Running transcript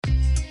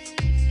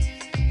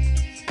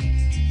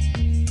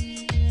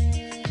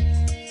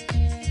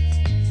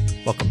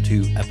Welcome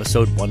to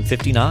episode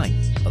 159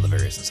 of the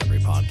Various and Sundry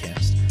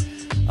podcast.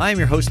 I am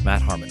your host,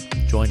 Matt Harmon,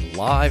 joined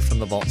live from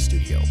the Vault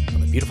Studio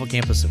on the beautiful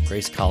campus of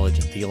Grace College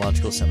and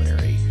Theological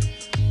Seminary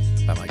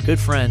by my good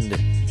friend,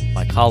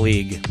 my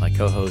colleague, my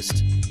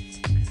co-host,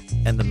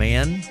 and the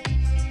man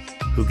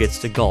who gets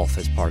to golf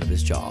as part of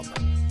his job,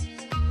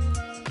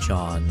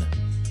 John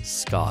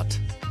Scott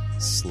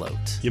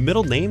Sloat. You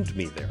middle named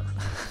me there.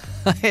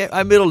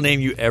 I middle name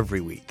you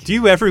every week. Do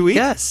you every week?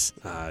 Yes.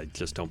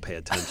 Just don't pay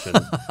attention.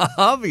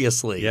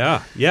 Obviously.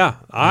 Yeah.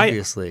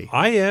 Obviously.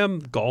 I am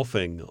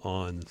golfing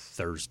on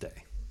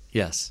Thursday.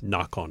 Yes.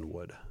 Knock on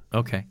wood.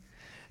 Okay.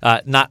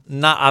 Not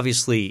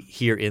obviously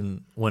here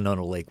in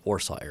Winona Lake,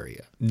 Warsaw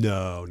area.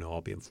 No,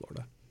 I'll be in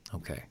Florida.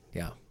 Okay.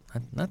 Yeah.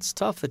 That's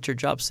tough that your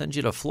job sends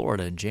you to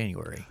Florida in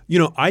January. You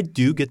know, I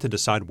do get to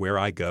decide where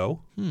I go.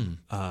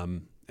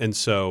 And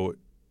so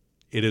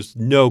it is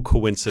no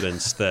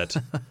coincidence that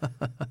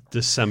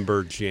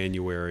December,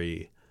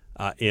 January,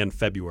 and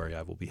February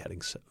I will be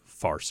heading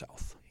far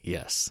south.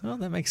 Yes. Well,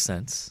 that makes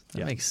sense.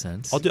 Makes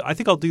sense.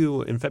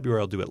 In February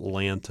I'll do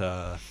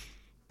Atlanta,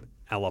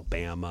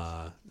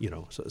 Alabama,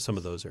 some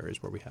of those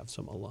areas where we have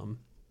some alum.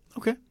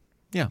 Okay.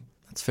 Yeah,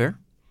 that's fair.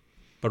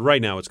 But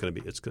right now it's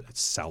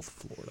South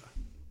Florida.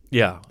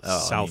 Yeah.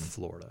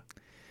 Florida.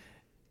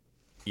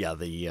 Yeah,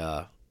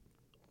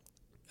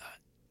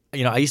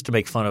 I used to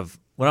make fun of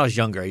 – when I was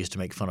younger, I used to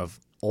make fun of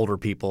older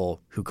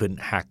people who couldn't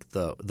hack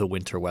the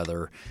winter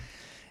weather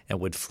and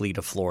would flee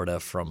to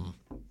Florida from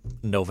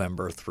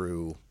November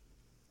through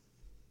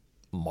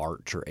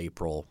March or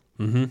April.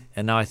 Mm-hmm.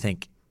 And now I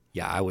think,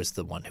 I was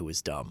the one who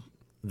was dumb.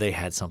 They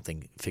had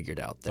something figured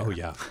out there. Oh,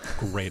 yeah.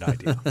 Great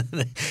idea.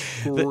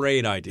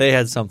 Great idea. They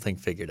had something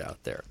figured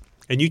out there.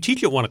 And you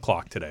teach at 1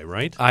 o'clock today,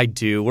 right? I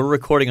do. We're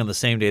recording on the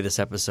same day this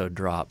episode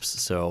drops,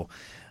 so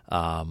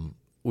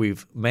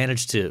we've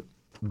managed to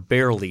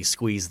barely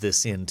squeeze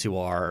this into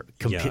our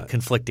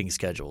conflicting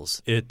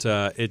schedules. It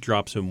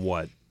drops in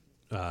what,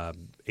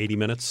 80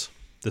 minutes?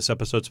 This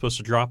episode's supposed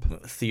to drop?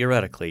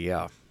 Theoretically,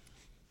 yeah.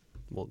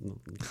 Well,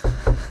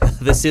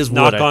 this is wood,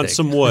 knock on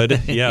some wood.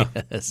 Yeah.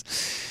 Yes.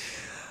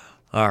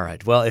 All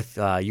right. Well, if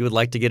you would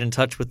like to get in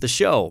touch with the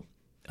show,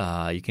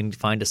 you can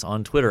find us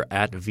on Twitter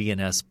at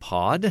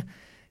VNSPod.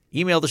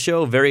 Email the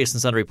show,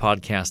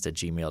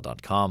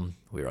 variousandsundrypodcast@gmail.com.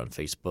 We're on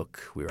Facebook.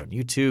 We're on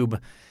YouTube.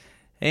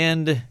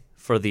 And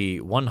for the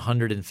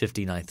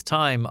 159th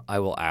time, I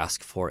will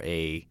ask for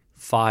a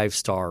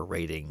 5-star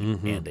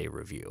rating and a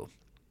review.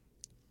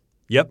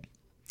 Yep.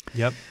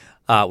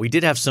 We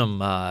did have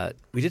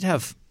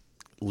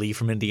Lee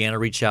from Indiana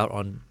reach out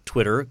on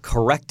Twitter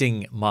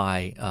correcting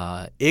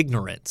my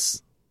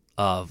ignorance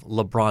of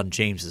LeBron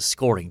James's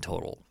scoring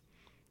total.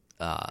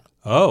 I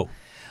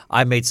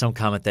made some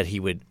comment that he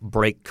would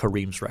break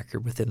Kareem's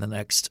record within the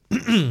next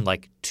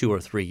 2 or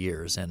 3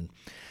 years, and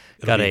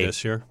It'll be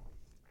this year.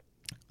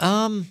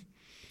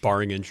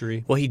 Barring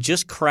injury. Well, he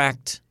just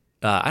cracked.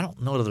 I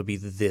don't know if it'll be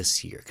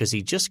this year because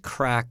he just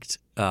cracked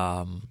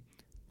the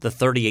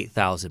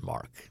 38,000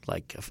 mark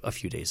a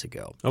few days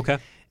ago. Okay.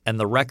 And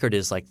the record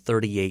is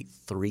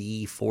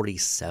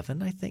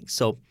 38,347, I think.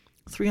 So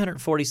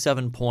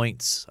 347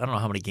 points. I don't know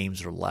how many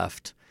games are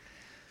left.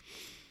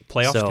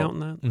 Playoffs counting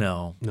that?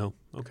 No.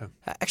 Okay.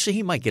 Actually,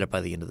 he might get it by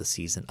the end of the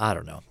season. I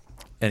don't know.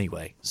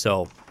 Anyway,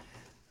 so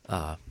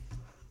I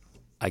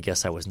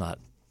guess I was not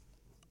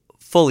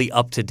fully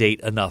up to date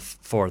enough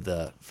for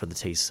the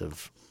taste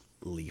of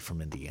Lee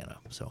from Indiana.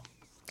 So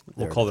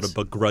we'll call it a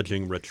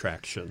begrudging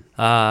retraction.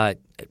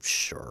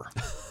 Sure.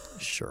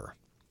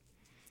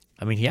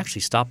 I mean, he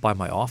actually stopped by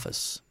my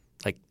office,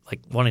 like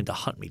wanting to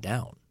hunt me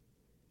down,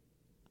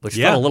 which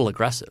felt a little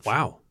aggressive.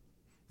 Wow.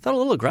 Felt a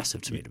little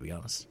aggressive to me, to be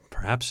honest.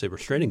 Perhaps a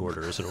restraining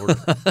order is in order.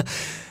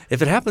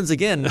 If it happens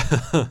again,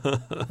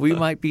 we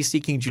might be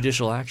seeking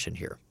judicial action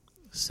here.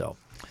 So,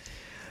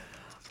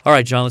 all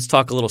right, John, let's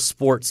talk a little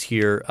sports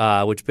here,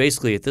 which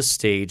basically at this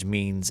stage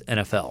means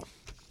NFL.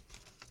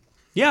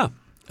 Yeah.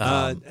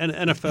 And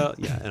NFL.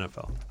 Yeah,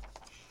 NFL.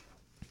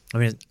 I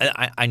mean,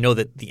 I know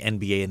that the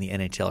NBA and the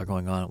NHL are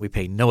going on. We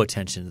pay no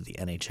attention to the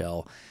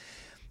NHL.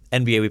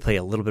 NBA, we pay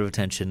a little bit of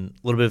attention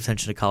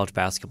to college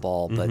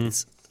basketball, but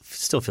it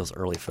still feels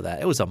early for that.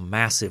 It was a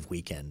massive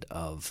weekend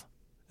of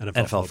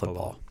NFL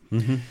football.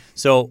 Mm-hmm.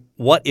 So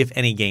what, if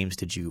any, games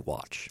did you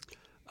watch?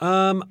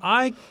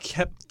 I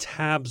kept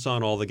tabs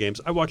on all the games.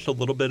 I watched a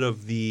little bit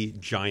of the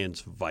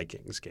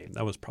Giants-Vikings game.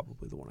 That was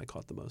probably the one I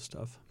caught the most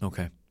of.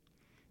 Okay.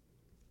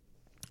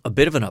 A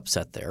bit of an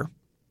upset there.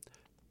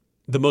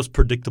 The most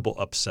predictable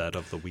upset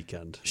of the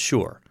weekend.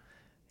 Sure.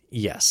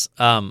 Yes.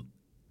 I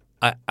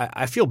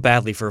feel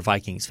badly for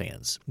Vikings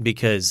fans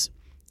because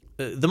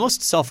the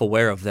most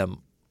self-aware of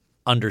them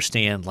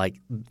understand,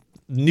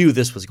 knew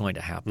this was going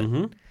to happen.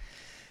 Mm-hmm.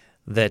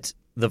 That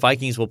the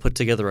Vikings will put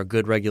together a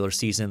good regular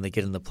season, they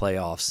get in the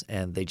playoffs,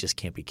 and they just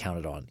can't be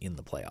counted on in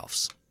the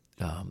playoffs.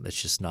 It's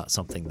just not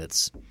something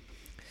that's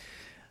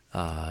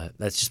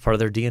just part of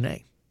their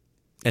DNA.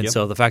 And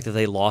so the fact that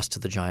they lost to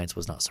the Giants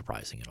was not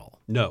surprising at all.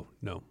 No.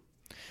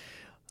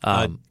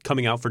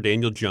 Coming out for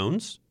Daniel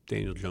Jones.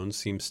 Daniel Jones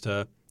seems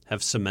to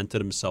have cemented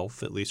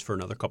himself, at least for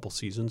another couple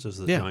seasons, as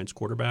the Yeah. Giants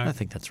quarterback. I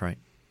think that's right.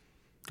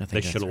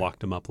 They should have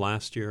locked him up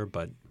last year,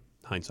 but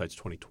hindsight's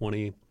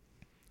 2020.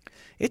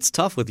 It's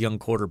tough with young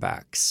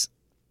quarterbacks,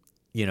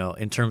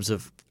 in terms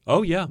of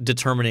Oh, yeah.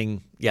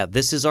 determining,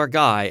 this is our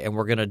guy, and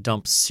we're going to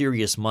dump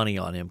serious money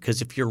on him.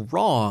 Because if you're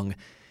wrong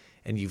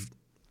and you've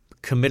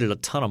committed a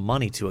ton of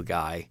money to a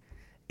guy,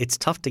 it's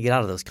tough to get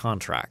out of those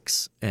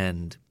contracts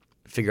and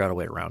figure out a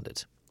way around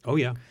it. Oh,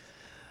 yeah.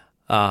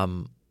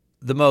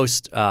 The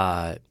most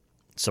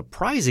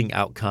surprising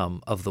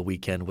outcome of the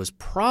weekend was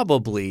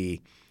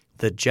probably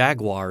the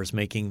Jaguars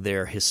making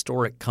their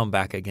historic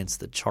comeback against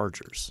the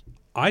Chargers.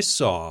 I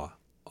saw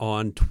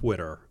on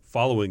Twitter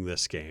following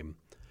this game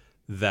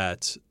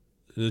that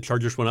the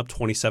Chargers went up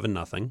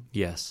 27-0.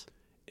 Yes.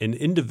 An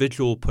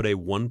individual put a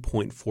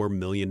 $1.4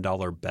 million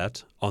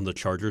bet on the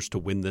Chargers to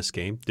win this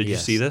game. Did you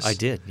see this? I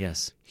did,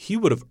 yes. He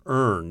would have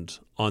earned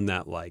on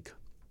that like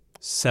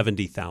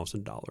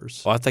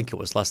 $70,000. Well, I think it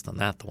was less than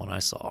that, the one I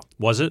saw.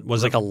 Was it? It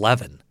was like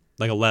 11.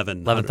 Like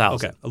 11.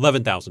 11,000. Okay,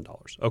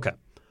 $11,000. Okay.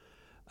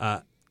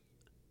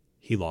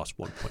 He lost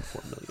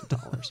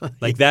 $1.4 million.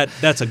 Like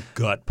that's a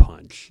gut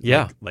punch.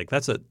 Yeah. Like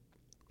that's a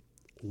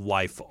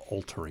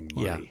life-altering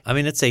money. Yeah. I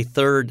mean, it's a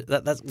third –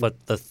 that's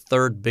what the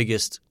third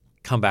biggest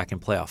comeback in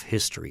playoff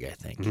history, I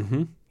think.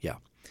 Mm-hmm.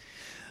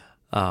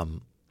 Yeah.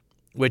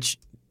 Which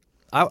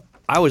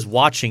I was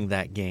watching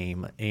that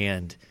game,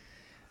 and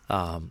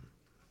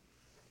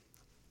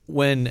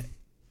when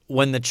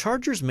the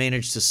Chargers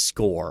managed to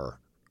score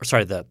 – or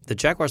sorry, the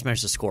Jaguars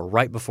managed to score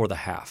right before the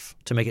half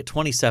to make it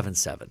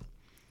 27-7.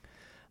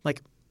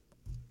 Like,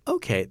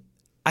 okay,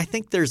 I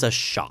think there's a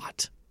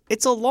shot.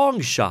 It's a long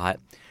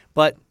shot,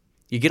 but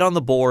you get on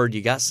the board,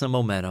 you got some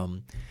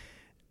momentum,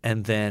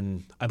 and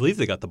then I believe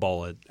they got the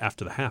ball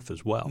after the half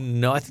as well.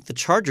 no, I think the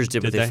Chargers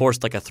did, but they they?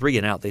 forced like a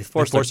 3-and-out. They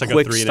forced like a a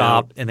quick 3-and-out.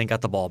 stop and then got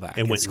the ball back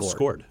And went and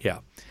scored. Yeah.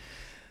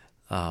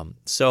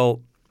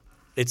 So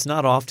it's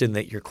not often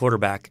that your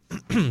quarterback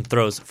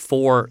throws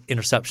 4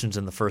 interceptions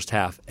in the first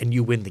half and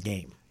you win the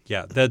game.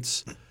 Yeah,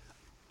 that's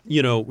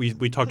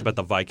we talked about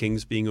the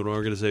Vikings being an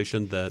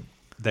organization that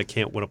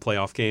can't win a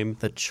playoff game.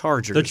 The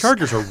Chargers. The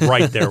Chargers are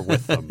right there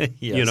with them.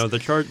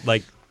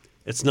 Yes.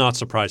 It's not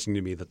surprising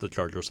to me that the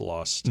Chargers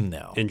lost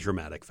No. in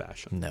dramatic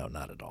fashion. No,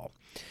 not at all.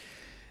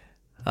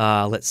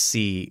 Let's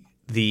see.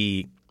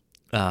 The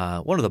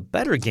one of the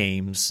better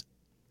games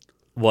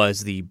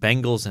was the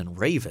Bengals and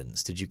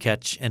Ravens. Did you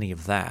catch any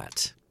of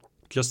that?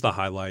 Just the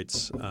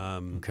highlights.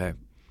 Okay.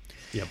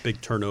 Yeah,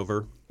 big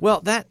turnover.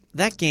 Well,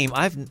 that game,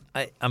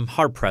 I'm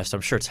hard pressed.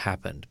 I'm sure it's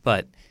happened,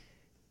 but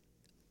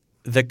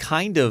the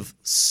kind of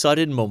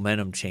sudden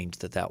momentum change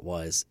that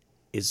was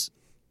is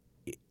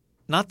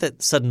not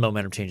that sudden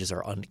momentum changes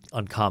are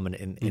uncommon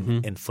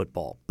in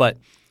football, but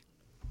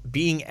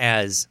being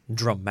as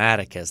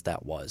dramatic as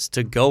that was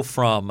to go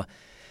from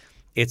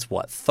it's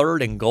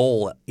 3rd and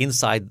goal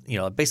inside,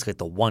 basically at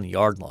the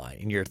 1-yard line,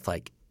 and you're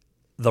like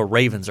the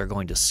Ravens are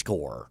going to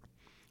score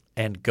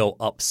and go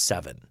up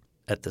 7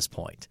 at this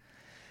point.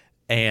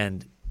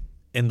 And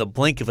in the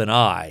blink of an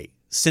eye,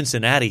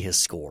 Cincinnati has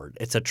scored.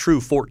 It's a true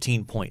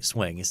 14-point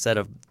swing. Instead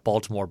of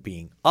Baltimore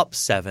being up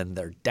 7,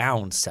 they're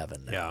down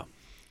 7 now.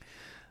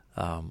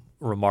 Yeah.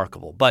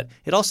 Remarkable. But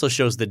it also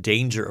shows the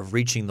danger of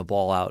reaching the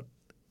ball out,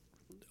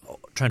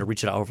 trying to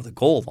reach it out over the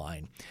goal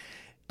line,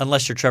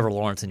 unless you're Trevor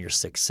Lawrence and you're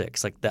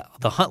 6'6". Like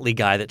the Huntley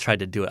guy that tried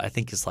to do it, I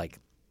think is like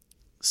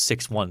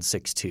 6'1",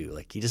 6'2".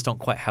 Like you just don't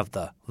quite have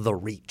the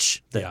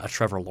reach that a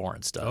Trevor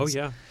Lawrence does. Oh,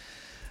 yeah.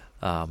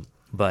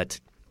 But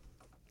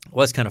it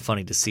was kind of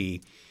funny to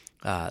see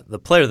the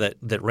player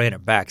that ran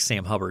it back,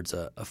 Sam Hubbard's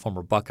a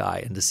former Buckeye,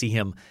 and to see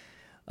him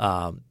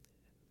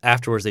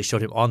afterwards they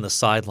showed him on the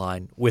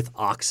sideline with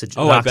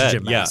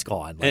oxygen mask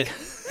on. Like,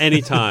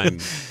 anytime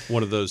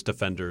one of those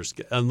defenders,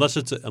 unless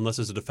it's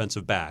a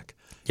defensive back,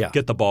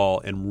 get the ball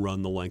and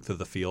run the length of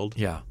the field,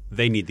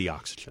 they need the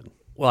oxygen.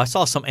 Well, I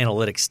saw some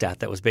analytics stat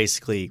that was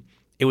basically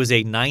it was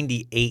a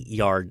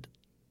 98-yard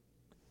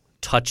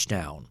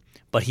touchdown,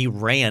 but he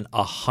ran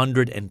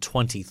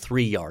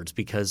 123 yards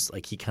because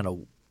like he kind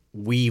of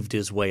weaved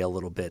his way a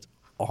little bit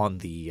on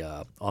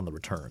the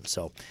return.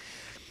 So,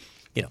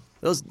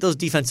 those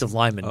defensive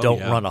linemen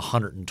don't run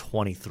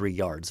 123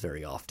 yards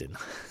very often.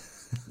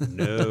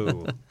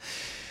 No.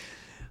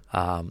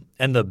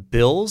 And the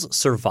Bills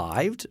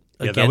survived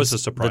against that was a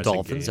surprising the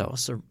Dolphins. game.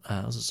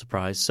 That was a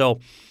surprise. So,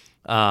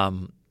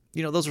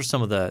 those are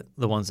some of the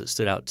ones that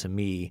stood out to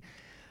me.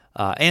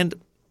 And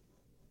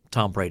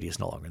Tom Brady is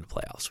no longer in the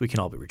playoffs. We can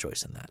all be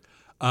rejoicing that.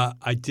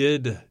 I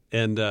did,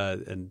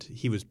 and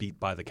he was beat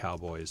by the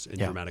Cowboys in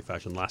dramatic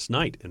fashion last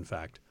night, in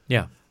fact.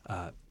 Yeah.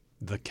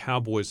 The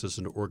Cowboys as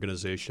an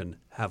organization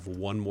have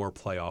one more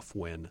playoff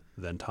win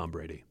than Tom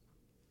Brady.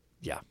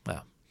 Yeah.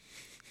 Well,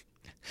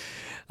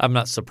 I'm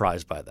not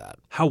surprised by that.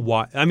 How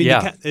wide? I mean,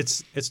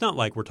 it's not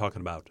like we're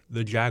talking about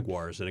the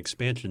Jaguars, an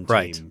expansion team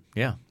right.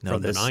 Yeah. No,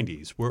 from the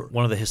 90s. We're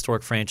one of the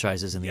historic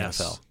franchises in the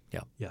NFL.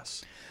 Yeah.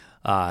 Yes.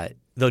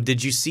 Though,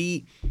 did you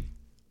see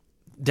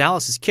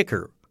Dallas's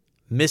kicker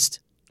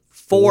missed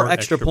four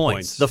extra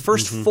points? The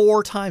first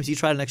 4 times he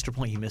tried an extra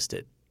point, he missed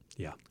it.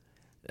 Yeah.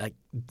 Like,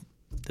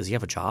 does he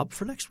have a job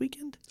for next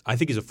weekend? I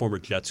think he's a former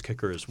Jets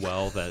kicker as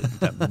well.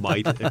 That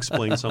might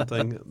explain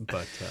something.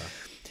 But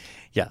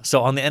Yeah.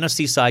 So on the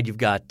NFC side, you've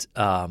got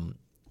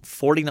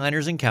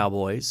 49ers and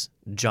Cowboys,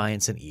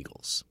 Giants and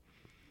Eagles.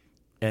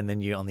 And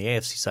then on the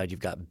AFC side, you've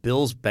got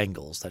Bills,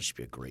 Bengals. That should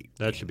be a great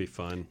that game. should be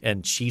fun.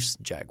 And Chiefs,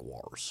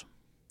 Jaguars.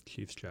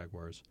 Chiefs,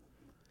 Jaguars.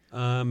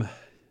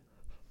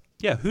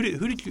 Yeah. Who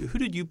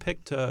did you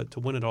pick to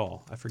win it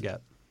all? I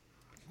forget.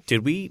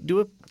 Did we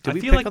do it? Did I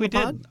we feel pick like on we the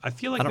pod? did. I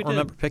feel like I don't we did.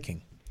 remember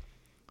picking.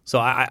 So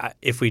I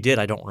if we did,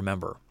 I don't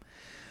remember.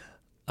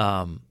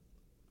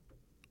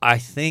 I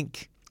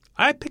think.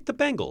 I picked the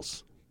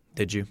Bengals.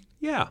 Did you?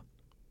 Yeah.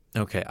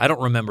 Okay. I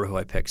don't remember who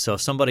I picked. So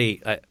if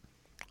somebody.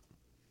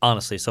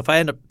 Honestly, so if I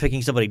end up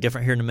picking somebody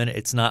different here in a minute,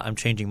 it's not I'm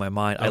changing my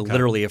mind. Okay. I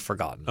literally have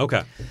forgotten.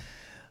 Okay.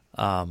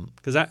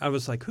 Because I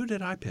was like, who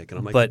did I pick? And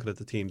I'm like But looking at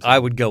the teams. I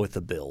would go with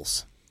the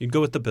Bills. You'd go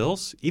with the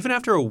Bills? Even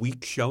after a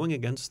week showing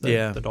against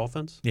the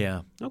Dolphins?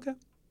 Yeah. Okay.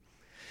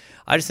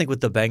 I just think with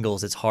the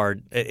Bengals, it's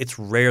hard. It's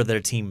rare that a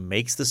team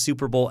makes the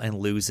Super Bowl and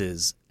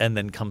loses and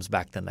then comes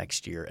back the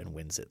next year and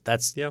wins it.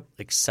 That's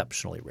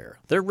exceptionally rare.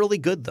 They're really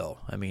good, though.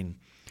 I mean,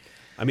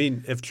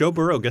 if Joe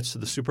Burrow gets to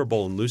the Super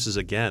Bowl and loses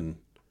again,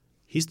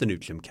 he's the new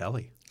Jim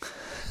Kelly.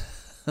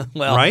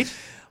 well, right?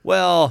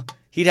 Well,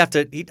 I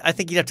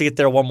think he'd have to get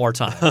there one more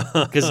time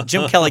because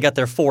Jim Kelly got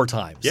there 4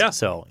 times. Yeah.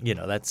 So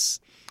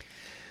that's,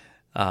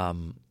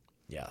 So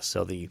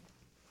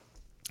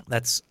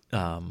that's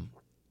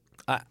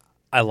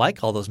I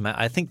like all those.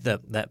 I think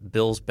that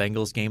Bills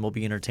Bengals game will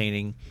be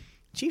entertaining.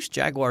 Chiefs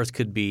Jaguars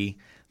could be,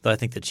 though. I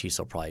think the Chiefs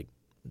will probably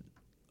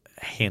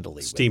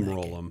handily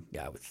steamroll them.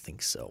 Yeah, I would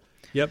think so.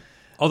 Yep.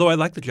 Although I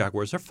like the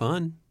Jaguars, they're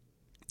fun.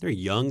 They're a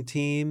young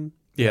team.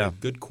 Yeah.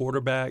 Good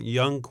quarterback,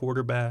 young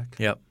quarterback.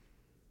 Yep.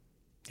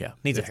 Yeah,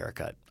 needs a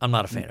haircut. I'm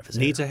not a fan of his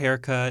needs hair. a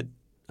haircut.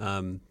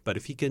 But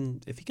if he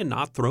can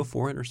not throw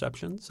 4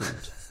 interceptions, and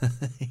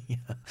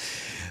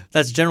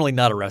that's generally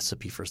not a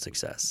recipe for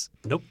success.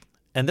 Nope.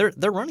 And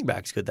their running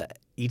back's good. That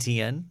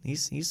ETN,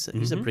 he's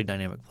a pretty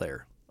dynamic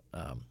player.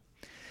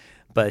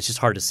 But it's just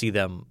hard to see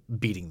them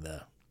beating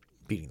the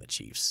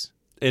Chiefs.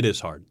 It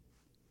is hard.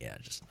 Yeah,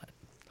 just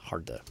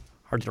hard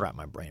to wrap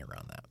my brain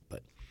around that.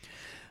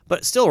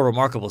 But still a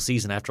remarkable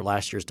season after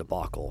last year's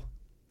debacle.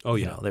 Oh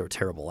yeah, they were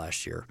terrible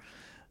last year.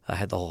 I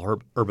had the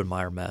whole Urban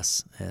Meyer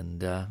mess,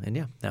 and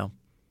yeah, now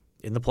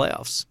in the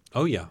playoffs.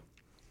 Oh yeah.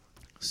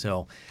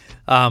 So,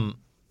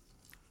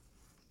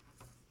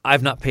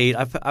 I've not paid.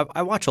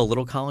 I watch a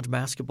little college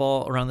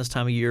basketball around this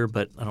time of year,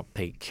 but I don't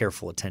pay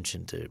careful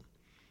attention to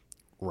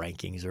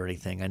rankings or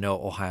anything. I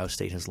know Ohio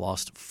State has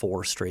lost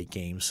 4 straight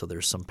games, so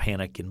there's some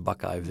panic in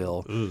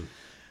Buckeyeville.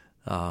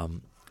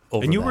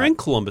 And you were in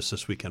Columbus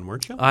this weekend,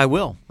 weren't you? I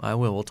will.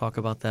 We'll talk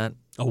about that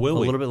a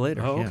little bit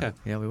later. Oh, okay.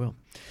 Yeah, we will.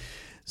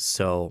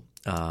 So,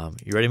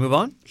 you ready to move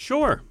on?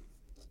 Sure.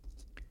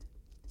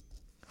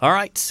 All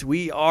right.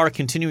 We are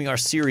continuing our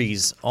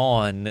series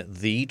on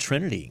the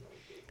Trinity.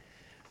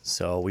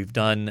 So we've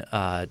done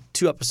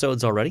 2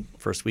 episodes already.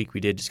 First week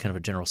we did just kind of a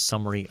general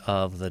summary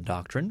of the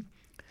doctrine.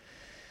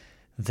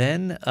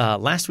 Then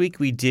last week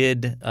we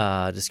did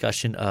a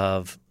discussion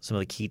of some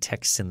of the key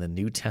texts in the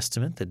New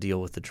Testament that deal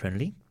with the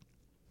Trinity.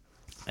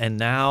 And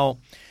now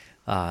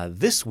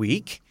this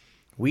week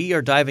we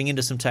are diving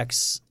into some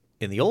texts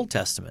in the Old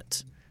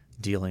Testament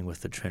dealing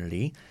with the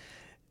Trinity.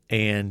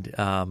 And,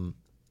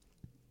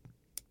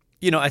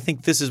 I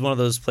think this is one of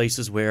those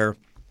places where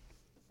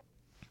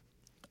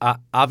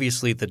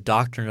obviously the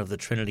doctrine of the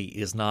Trinity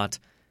is not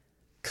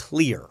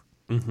clear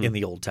in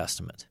the Old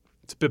Testament.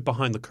 It's a bit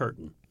behind the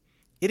curtain.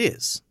 It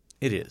is.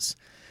 It is.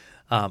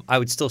 I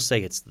would still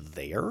say it's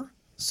there.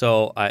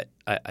 So I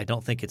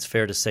don't think it's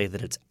fair to say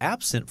that it's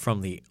absent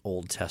from the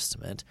Old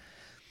Testament.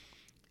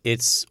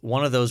 It's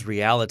one of those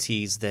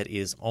realities that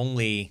is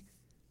only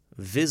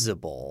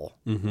visible,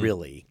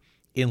 really,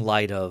 in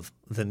light of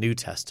the New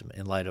Testament,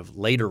 in light of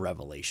later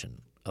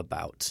revelation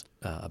about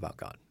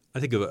God. I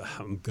think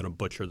I'm going to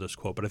butcher this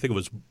quote, but I think it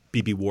was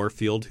B.B.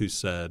 Warfield who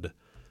said,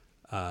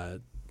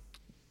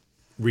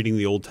 reading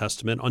the Old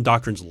Testament on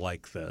doctrines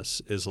like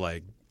this is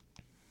like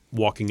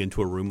walking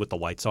into a room with the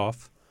lights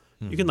off.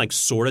 You can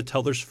sort of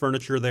tell there's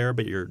furniture there,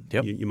 but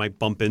you might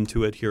bump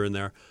into it here and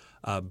there.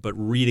 But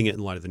reading it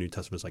in light of the New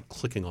Testament is like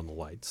clicking on the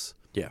lights,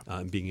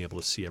 and being able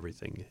to see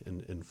everything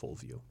in full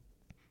view.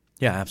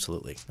 Yeah,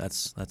 absolutely.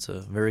 That's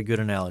a very good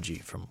analogy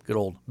from good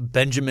old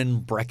Benjamin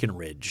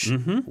Breckinridge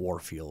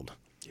Warfield.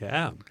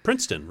 Yeah,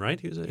 Princeton, right?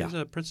 He was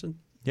a Princeton.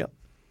 Yep.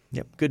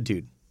 Good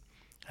dude.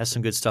 Has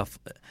some good stuff.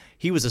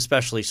 He was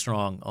especially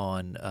strong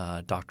on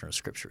doctrine of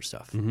Scripture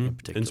stuff in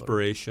particular.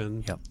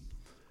 Inspiration. Yep.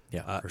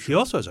 Yeah. He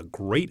also has a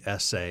great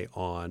essay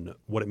on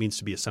what it means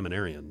to be a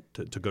seminarian,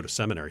 to go to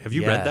seminary. Have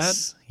you read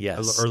that?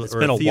 Yes. Or It's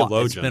been a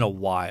theologian. It's been a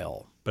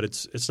while. But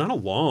it's not a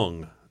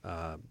long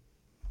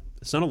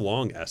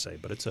essay,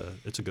 but it's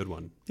a good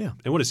one. Yeah.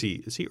 And what is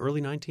he? Is he early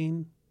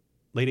 19,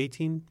 late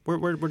 18?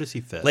 Where does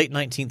he fit? Late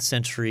 19th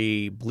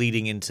century,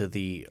 bleeding into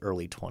the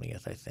early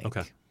 20th, I think.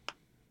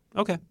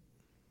 Okay.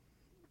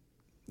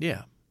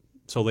 Yeah.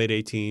 So late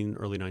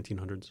early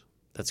 1900s?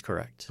 That's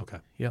correct. Okay.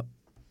 Yep.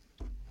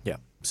 Yeah.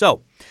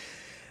 So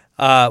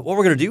what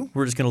we're going to do,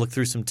 we're just going to look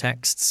through some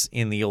texts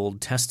in the Old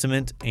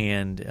Testament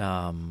and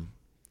kind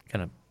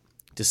of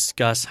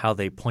discuss how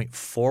they point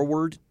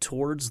forward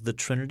towards the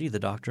Trinity, the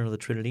doctrine of the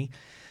Trinity.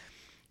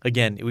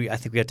 Again, I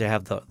think we have to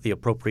have the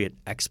appropriate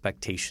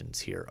expectations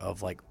here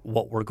of like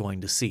what we're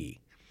going to see.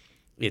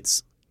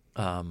 It's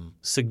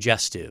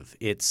suggestive.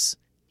 It's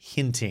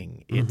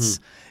hinting.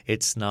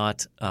 It's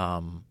not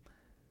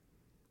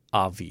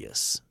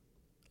obvious,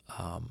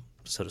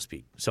 so to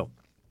speak. So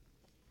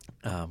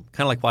kind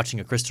of like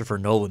watching a Christopher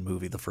Nolan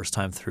movie the first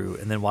time through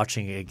and then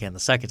watching it again the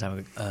second time.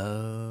 Like,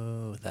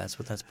 oh, that's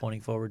what that's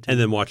pointing forward to. And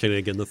then watching it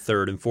again the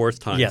third and fourth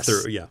time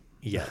through. Yeah.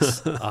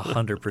 Yes,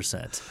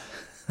 100%.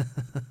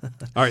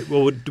 All right.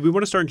 Well, do we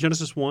want to start in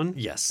Genesis 1?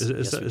 Yes.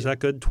 Is that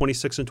good?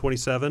 26 and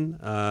 27.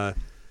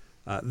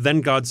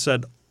 Then God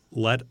said,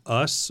 "Let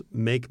us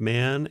make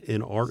man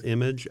in our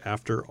image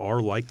after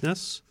our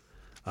likeness,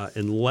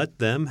 and let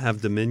them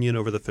have dominion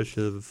over the fish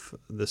of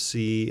the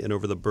sea and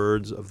over the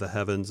birds of the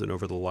heavens and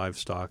over the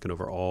livestock and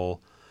over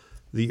all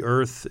the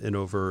earth and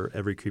over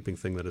every creeping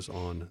thing that is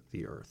on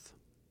the earth."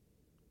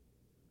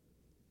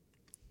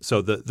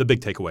 So the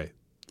big takeaway,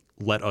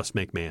 let us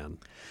make man.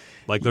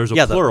 Like there's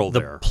a plural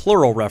there. The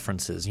plural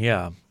references,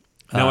 yeah.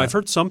 Now, I've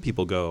heard some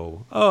people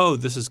go, oh,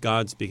 this is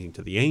God speaking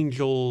to the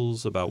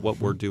angels about what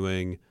we're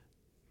doing.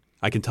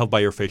 I can tell by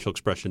your facial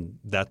expression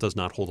that does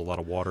not hold a lot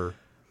of water.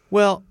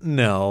 Well,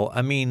 no.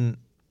 I mean,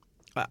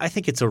 I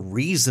think it's a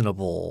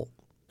reasonable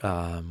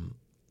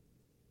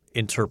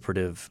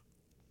interpretive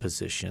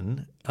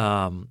position.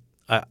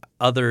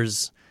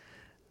 Others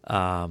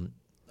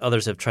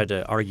have tried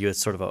to argue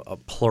it's sort of a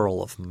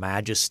plural of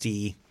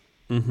majesty,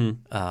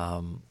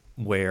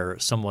 where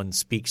someone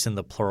speaks in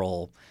the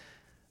plural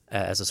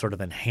as a sort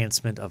of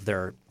enhancement of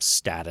their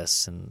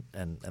status and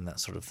that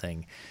sort of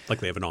thing. Like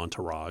they have an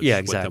entourage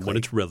with them when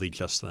it's really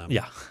just them.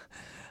 Yeah.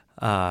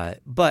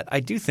 But I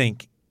do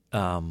think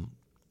at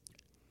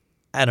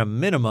a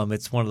minimum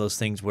it's one of those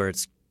things where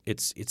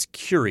it's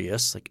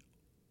curious. Like,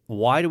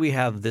 why do we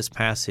have this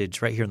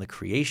passage right here in the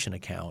creation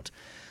account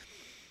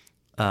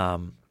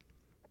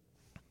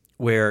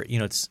where,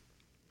 it's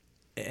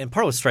 – and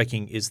part of what's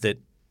striking is that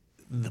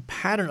the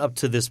pattern up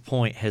to this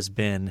point has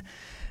been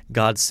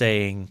God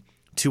saying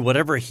to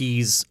whatever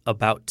he's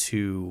about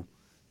to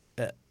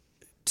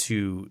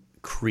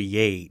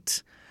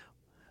create,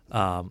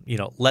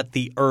 let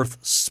the earth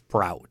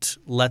sprout,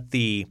 let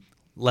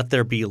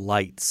there be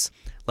lights,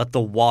 let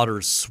the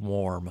waters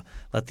swarm,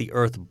 let the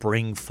earth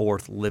bring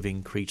forth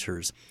living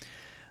creatures.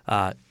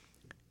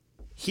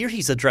 Here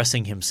he's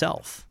addressing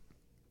himself.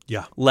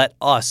 Yeah. Let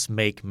us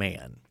make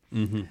man.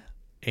 Mm-hmm.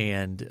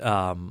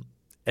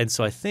 And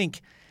so I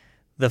think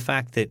the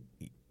fact that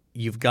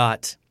you've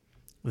got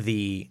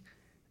the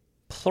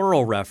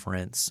plural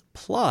reference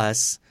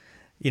plus,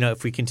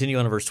 if we continue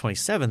on to verse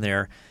 27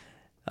 there,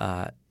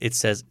 it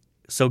says,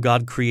 so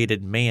God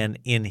created man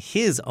in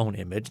his own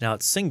image. Now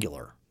it's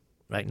singular,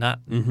 right? Not,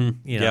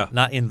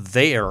 not in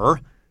their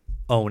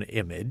own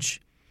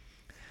image.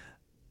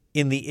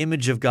 In the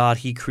image of God,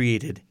 he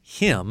created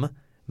him.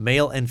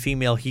 Male and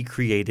female, he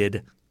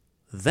created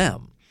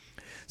them.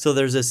 So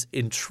there's this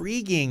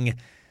intriguing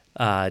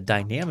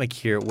dynamic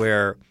here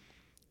where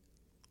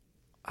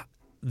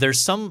there's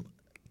some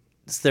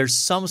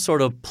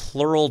sort of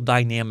plural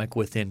dynamic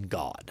within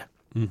God.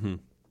 Mm-hmm.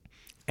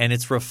 And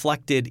it's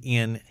reflected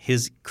in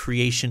his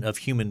creation of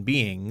human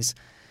beings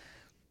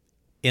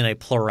in a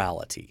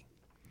plurality.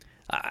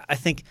 I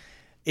think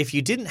if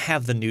you didn't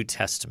have the New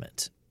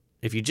Testament,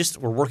 if you just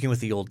were working with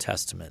the Old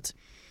Testament,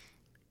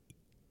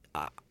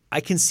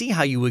 I can see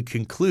how you would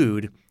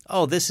conclude,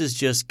 oh, this is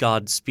just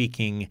God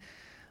speaking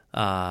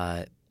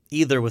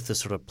either with the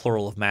sort of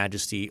plural of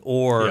majesty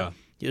or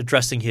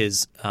addressing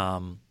his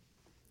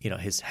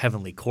his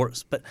heavenly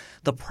courts. But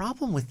the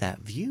problem with that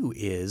view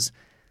is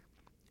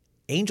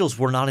angels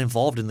were not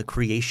involved in the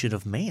creation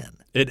of man.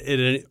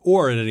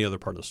 Or in any other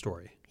part of the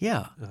story.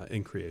 Yeah.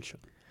 In creation.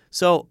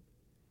 So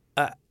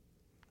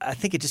I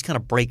think it just kind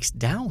of breaks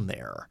down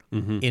there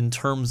in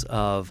terms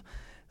of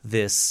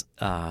this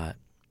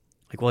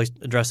he's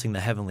addressing the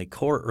heavenly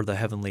court or the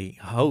heavenly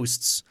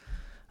hosts.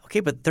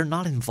 Okay, but they're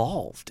not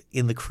involved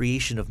in the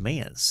creation of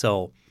man.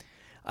 So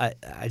I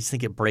just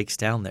think it breaks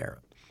down there.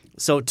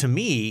 So to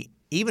me,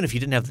 even if you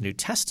didn't have the New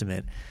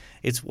Testament,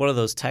 it's one of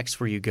those texts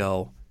where you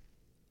go,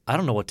 I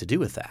don't know what to do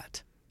with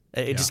that.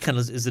 It just kind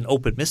of is an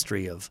open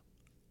mystery of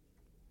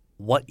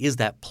what is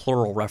that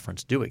plural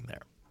reference doing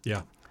there.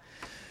 Yeah.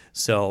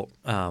 So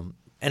and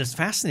it's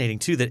fascinating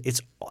too that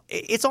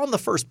it's on the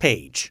first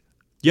page.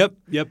 Yep.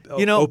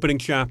 Opening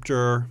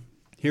chapter.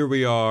 Here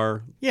we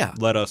are. Yeah.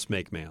 Let us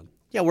make man.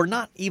 Yeah, we're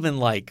not even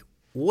like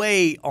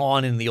way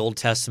on in the Old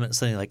Testament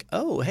saying like,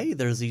 oh, hey,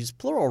 there's these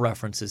plural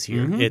references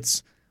here. Mm-hmm.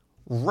 It's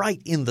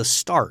right in the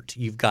start.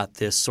 You've got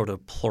this sort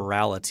of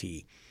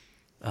plurality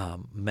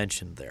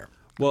mentioned there.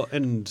 Well,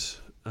 and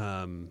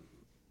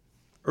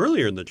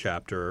earlier in the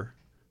chapter,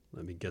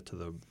 let me get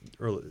to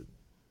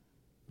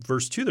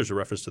verse 2, there's a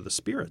reference to the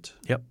Spirit,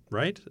 Yep.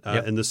 right?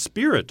 Yep. And the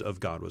Spirit of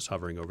God was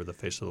hovering over the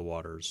face of the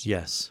waters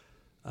Yes.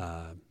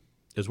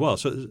 as well.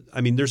 So,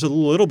 I mean, there's a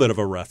little bit of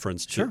a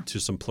reference Sure. to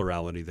some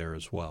plurality there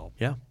as well.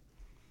 Yeah.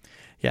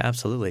 Yeah,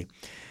 absolutely.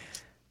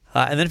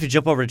 And then if you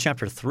jump over to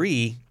chapter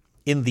 3,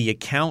 in the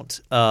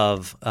account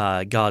of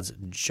God's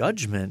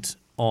judgment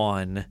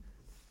on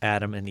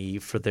Adam and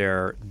Eve for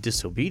their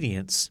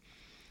disobedience,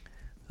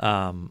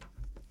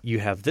 you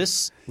have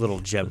this little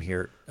gem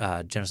here,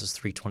 Genesis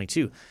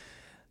 3:22.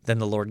 Then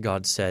the Lord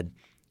God said,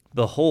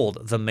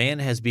 "Behold, the man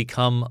has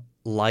become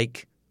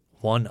like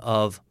one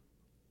of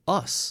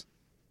us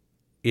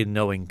in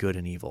knowing good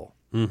and evil."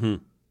 Mm-hmm.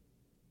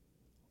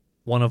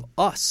 One of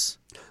us.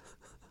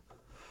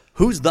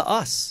 Who's the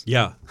us?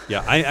 Yeah.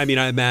 I mean,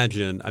 I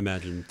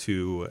imagine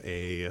to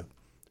a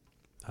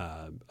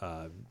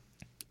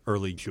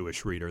early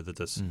Jewish reader that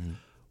this,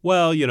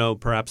 well,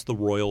 perhaps the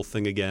royal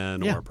thing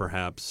again, Yeah. or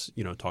perhaps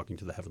talking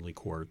to the heavenly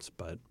courts.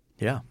 But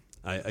Yeah.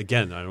 I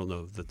don't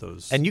know that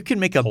those. And you can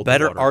make a hold the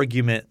better water.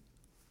 argument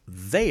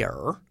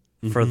there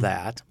for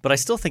that, but I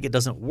still think it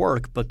doesn't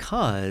work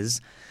because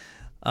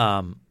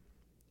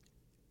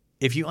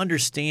if you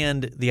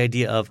understand the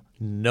idea of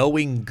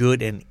knowing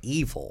good and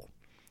evil,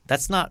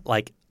 that's not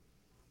like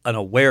an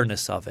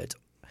awareness of it.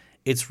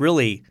 It's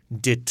really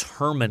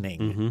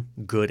determining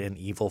good and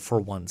evil for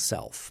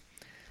oneself.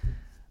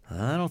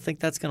 I don't think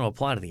that's going to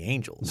apply to the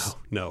angels.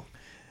 No.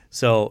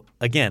 So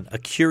again, a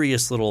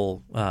curious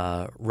little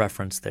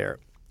reference there.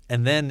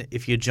 And then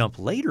if you jump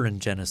later in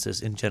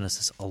Genesis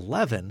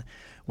 11,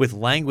 with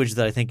language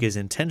that I think is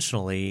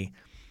intentionally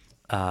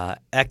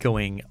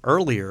echoing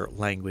earlier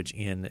language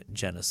in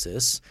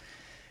Genesis,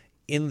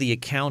 in the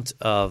account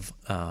of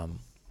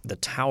the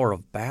Tower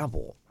of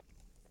Babel,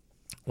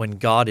 when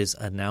God is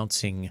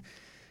announcing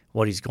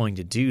what he's going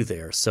to do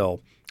there.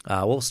 So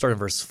we'll start in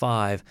verse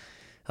 5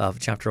 of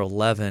chapter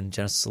 11,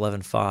 Genesis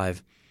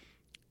 11:5.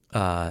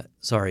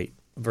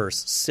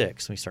 Verse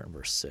 6. Let me start in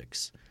verse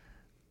 6.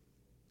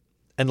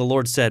 And the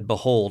Lord said,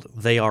 "Behold,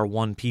 they are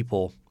one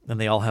people, and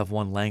they all have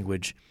one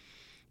language,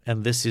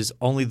 and this is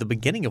only the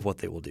beginning of what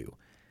they will do,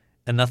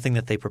 and nothing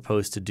that they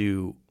propose to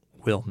do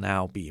will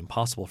now be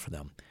impossible for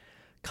them.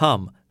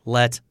 Come,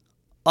 let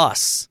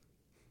us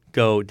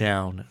go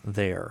down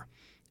there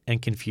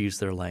and confuse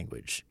their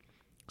language,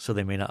 so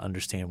they may not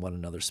understand one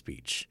another's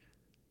speech."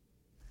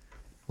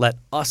 Let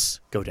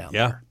us go down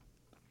there.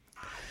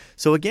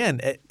 So again,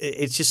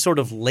 it's just sort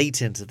of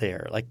latent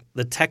there. Like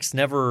the text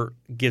never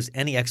gives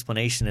any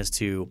explanation as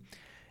to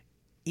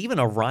even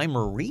a rhyme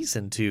or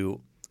reason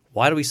to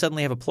why do we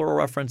suddenly have a plural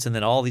reference and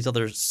then all these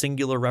other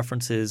singular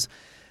references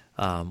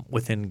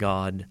within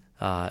God.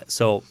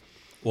 Well,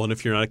 and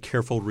if you're not a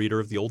careful reader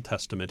of the Old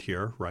Testament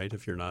here, right?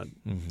 If you're not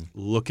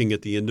looking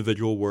at the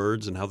individual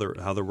words and how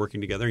they're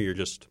working together, you're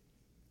just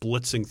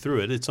blitzing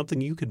through it. It's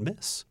something you could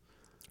miss.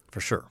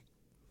 For sure.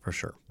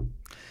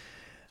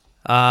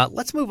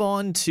 Let's move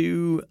on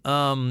to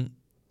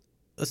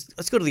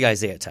let's go to the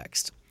Isaiah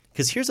text,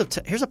 because here's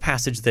a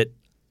passage that,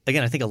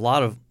 again, I think a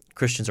lot of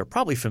Christians are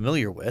probably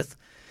familiar with,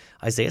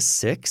 Isaiah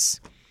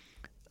 6,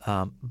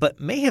 but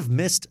may have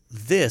missed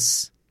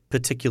this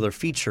particular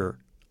feature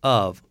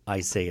of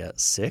Isaiah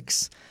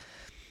 6.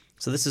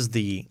 So this is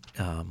the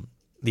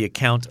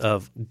account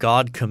of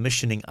God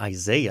commissioning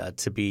Isaiah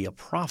to be a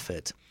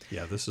prophet.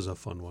 Yeah, this is a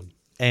fun one.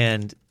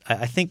 And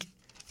I think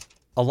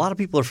a lot of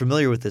people are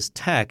familiar with this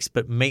text,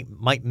 but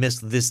might miss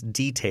this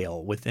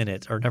detail within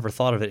it or never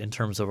thought of it in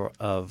terms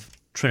of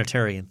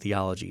Trinitarian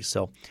theology.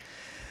 So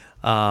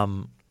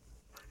why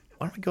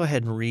don't we go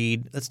ahead and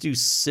read? Let's do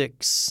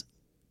 6.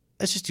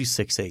 Let's just do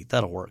 6:8.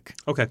 That'll work.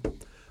 Okay.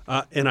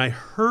 And I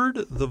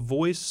heard the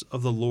voice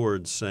of the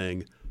Lord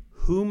saying,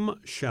 "Whom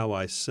shall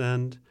I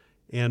send,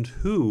 and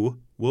who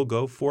will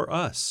go for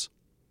us?"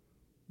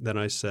 Then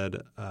I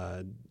said,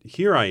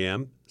 "Here I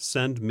am,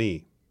 send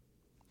me."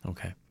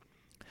 Okay.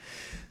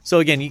 So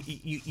again,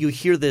 you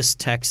hear this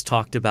text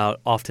talked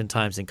about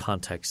oftentimes in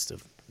context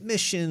of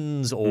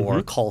missions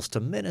or calls to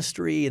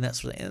ministry and that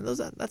sort of thing.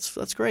 And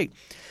that's great.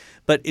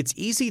 But it's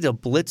easy to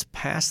blitz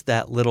past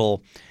that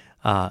little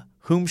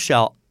 "whom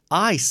shall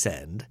I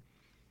send"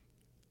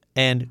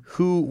 and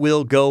 "who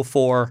will go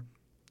for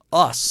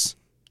us."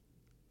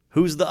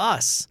 Who's the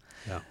us?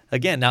 Yeah.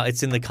 Again, now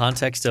it's in the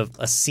context of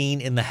a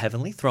scene in the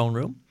heavenly throne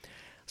room.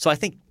 So I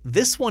think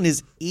this one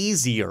is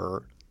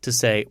easier to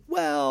say,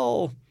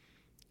 well,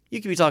 you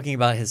could be talking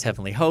about his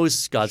heavenly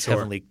hosts, God's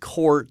heavenly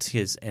court,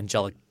 his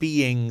angelic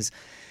beings,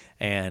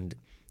 and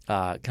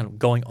kind of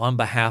going on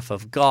behalf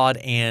of God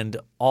and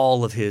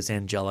all of his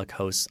angelic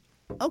hosts.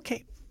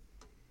 Okay,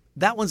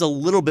 that one's a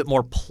little bit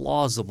more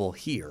plausible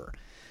here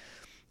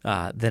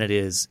than it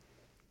is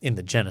in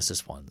the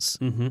Genesis ones.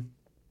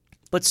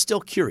 But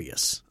still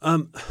curious.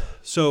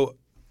 So,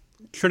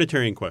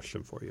 Trinitarian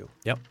question for you.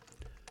 Yep.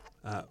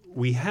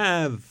 We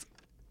have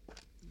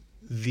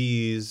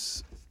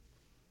these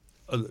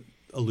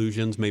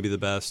allusions, maybe the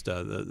best,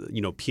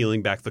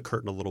 peeling back the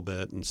curtain a little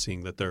bit and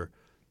seeing that there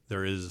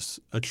is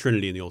a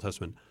Trinity in the Old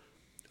Testament.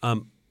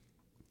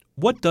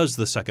 What does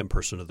the second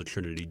person of the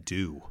Trinity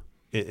do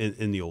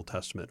in the Old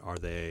Testament? Are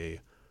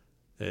they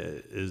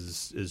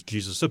is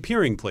Jesus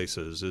appearing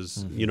places?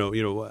 Is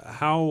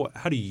how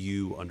do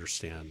you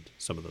understand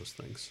some of those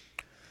things?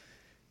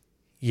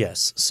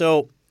 Yes.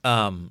 So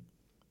I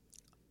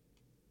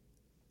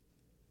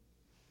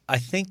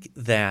think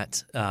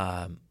that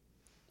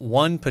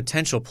one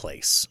potential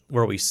place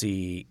where we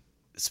see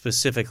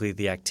specifically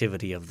the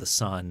activity of the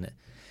Son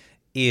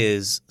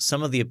is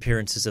some of the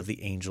appearances of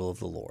the angel of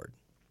the Lord.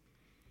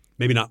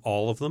 Maybe not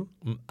all of them?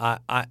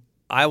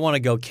 I want to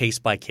go case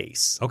by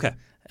case. Okay.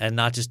 And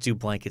not just do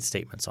blanket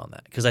statements on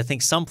that. Because I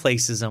think some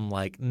places I'm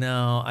like,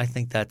 no, I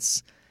think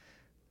that's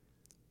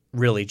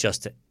really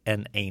just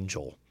an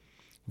angel.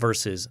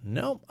 Versus,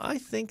 no, I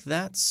think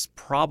that's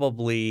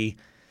probably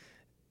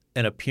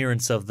an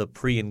appearance of the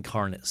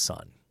pre-incarnate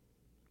Son.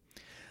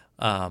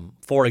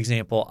 For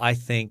example, I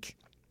think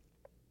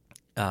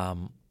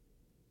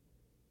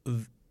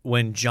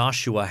when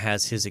Joshua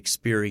has his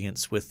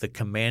experience with the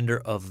commander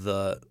of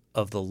the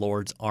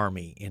Lord's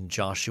army in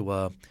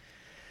Joshua, I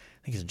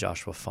think it's in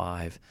Joshua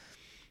 5,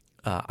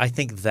 I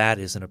think that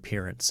is an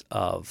appearance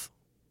of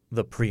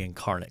the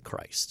pre-incarnate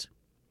Christ.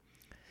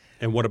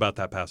 And what about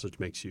that passage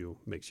makes you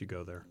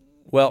go there?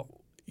 Well,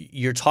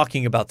 you're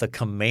talking about the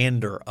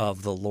commander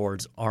of the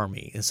Lord's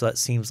army, and so that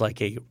seems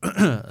like a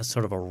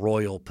sort of a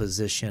royal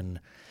position,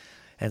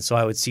 and so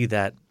I would see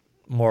that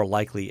more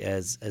likely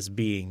as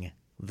being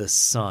the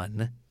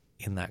Son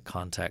in that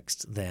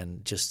context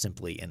than just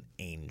simply an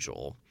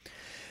angel.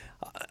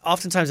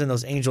 Oftentimes in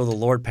those angel of the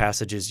Lord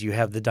passages, you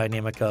have the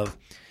dynamic of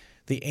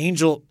the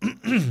angel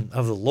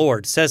of the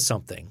Lord says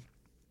something,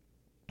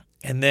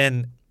 and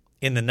then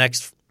in the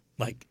next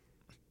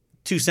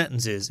two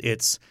sentences,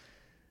 it's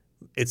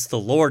the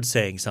Lord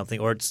saying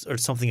something, or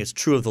something that's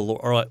true of the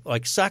Lord, or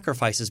like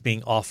sacrifices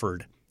being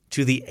offered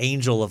to the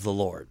angel of the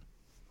Lord.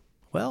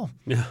 Well,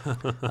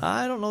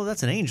 I don't know if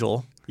that's an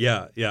angel.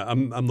 Yeah.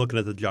 I'm looking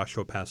at the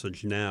Joshua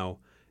passage now,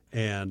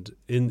 and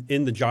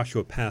in the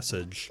Joshua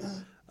passage,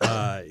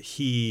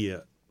 he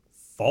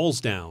falls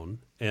down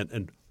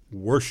and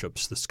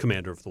worships this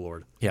commander of the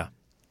Lord. Yeah.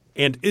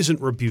 And isn't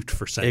rebuked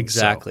for saying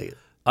exactly. so.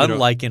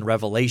 Unlike in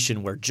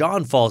Revelation where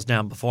John falls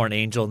down before an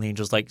angel and the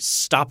angel's like,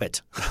 stop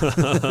it.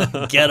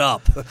 Get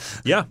up.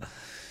 Yeah.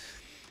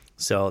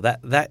 So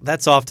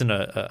that's often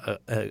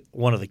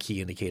one of the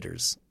key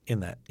indicators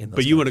in that.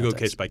 But you want to go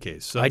case by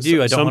case. So, I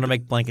do. I don't want to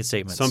make blanket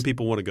statements. Some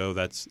people want to go,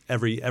 that's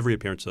every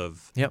appearance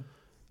of Yep.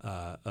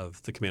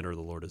 Of the commander of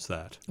the Lord is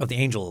that. Of the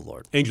angel of the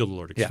Lord. Angel of the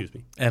Lord, excuse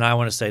me. And I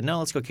want to say, no,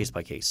 let's go case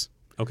by case.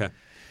 Okay.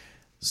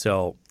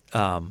 So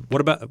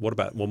what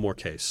about one more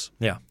case?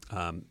 Yeah.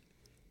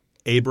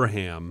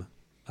 Abraham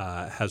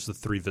has the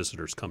three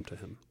visitors come to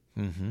him.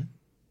 Mm-hmm.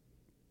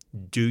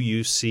 Do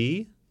you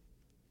see?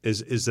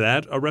 Is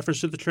that a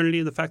reference to the Trinity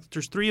and the fact that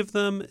there's three of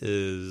them?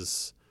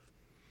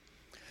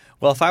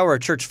 Well, if I were a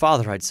church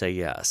father, I'd say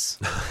yes.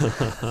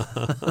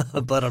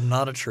 But I'm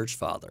not a church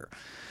father.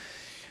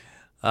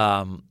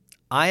 I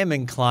am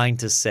inclined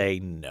to say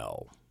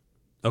no.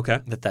 Okay.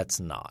 That's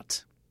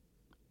not.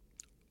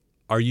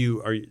 Are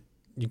you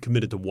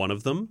committed to one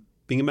of them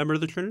being a member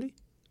of the Trinity?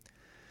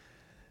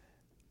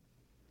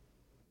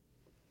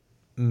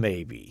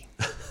 Maybe.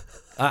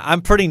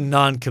 I'm pretty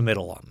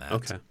non-committal on that.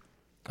 Okay.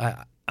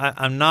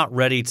 I'm not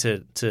ready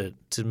to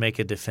make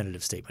a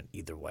definitive statement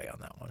either way on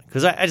that one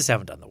because I just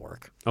haven't done the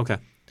work. Okay.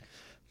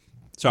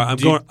 Sorry,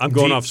 I'm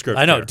going off script.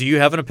 I know. Here. Do you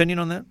have an opinion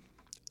on that?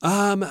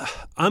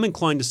 I'm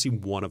inclined to see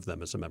one of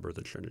them as a member of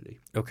the Trinity.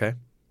 Okay.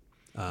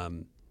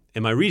 And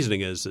my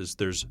reasoning is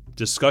there's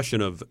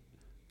discussion of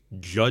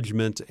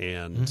judgment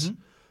and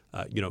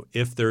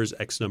if there's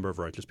X number of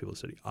righteous people in the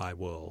city, I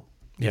will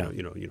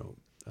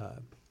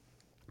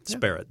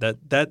spare it.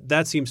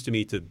 That seems to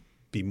me to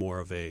be more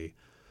of a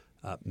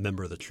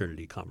member of the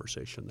Trinity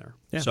conversation there.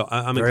 Yeah. So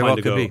I'm inclined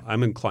to go.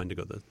 I'm inclined to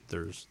go that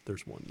there's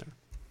one there.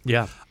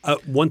 Yeah.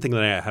 One thing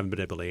that I haven't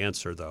been able to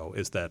answer though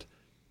is that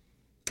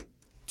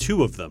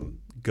two of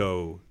them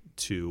go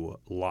to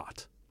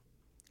Lot.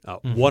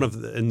 One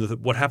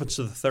of what happens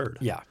to the third?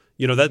 Yeah.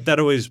 That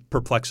always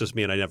perplexes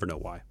me, and I never know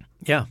why.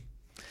 Yeah.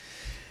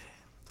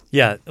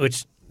 Yeah,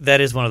 which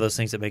that is one of those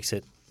things that makes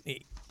it.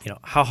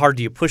 How hard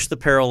do you push the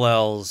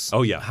parallels?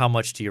 Oh yeah. How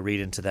much do you read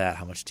into that?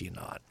 How much do you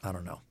not? I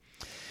don't know.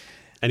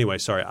 Anyway,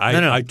 sorry,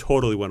 I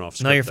totally went off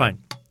script. No, you're fine.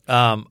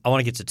 I want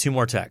to get to two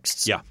more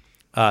texts. Yeah.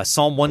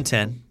 Psalm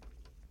 110,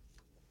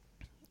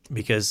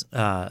 because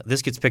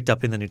this gets picked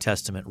up in the New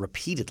Testament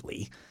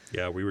repeatedly.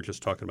 Yeah, we were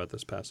just talking about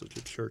this passage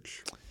at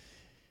church.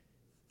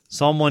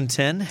 Psalm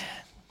 110,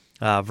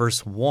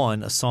 verse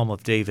 1, a psalm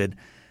of David.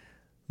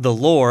 The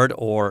Lord,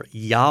 or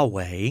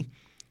Yahweh,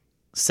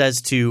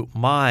 says to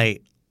my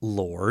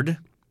Lord,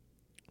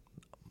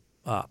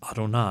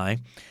 Adonai,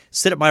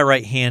 sit at my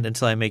right hand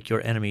until I make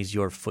your enemies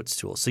your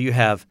footstool. So you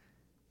have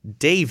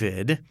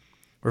David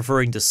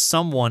referring to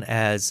someone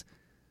as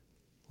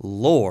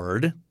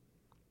Lord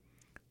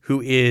who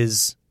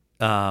is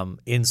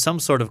in some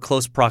sort of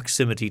close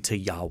proximity to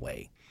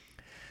Yahweh.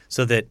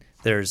 So that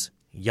there's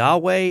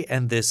Yahweh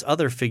and this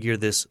other figure,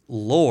 this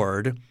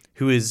Lord,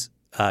 who is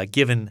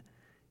given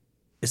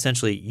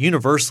essentially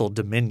universal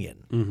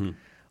dominion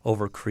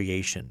over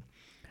creation.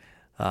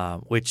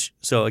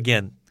 So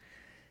again,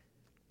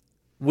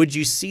 would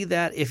you see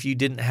that if you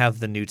didn't have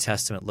the New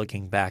Testament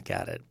looking back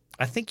at it?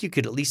 I think you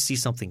could at least see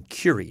something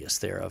curious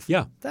there of,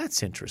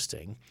 that's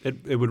interesting.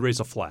 It would raise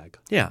a flag.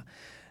 Yeah.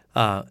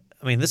 I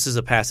mean, this is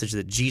a passage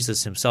that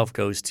Jesus himself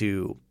goes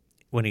to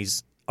when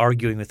he's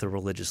arguing with the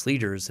religious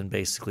leaders and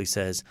basically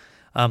says,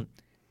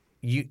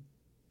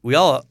 we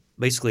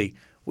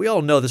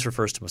all know this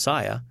refers to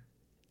Messiah,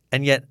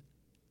 and yet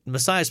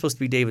Messiah is supposed to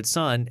be David's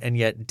son, and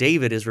yet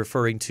David is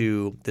referring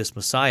to this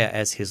Messiah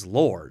as his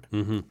Lord.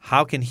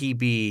 How can he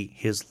be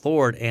his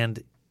Lord?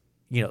 And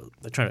they're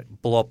trying to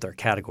blow up their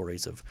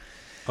categories of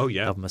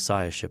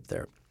messiahship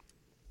there.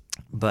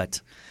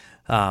 But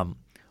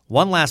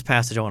one last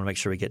passage I want to make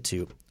sure we get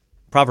to,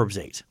 Proverbs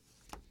 8.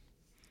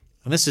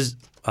 And this is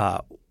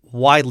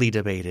widely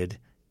debated,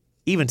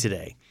 even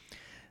today.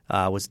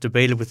 Was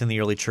debated within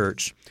the early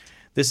church.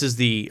 This is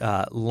the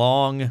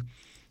long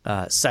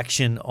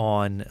section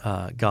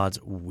on God's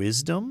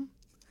wisdom.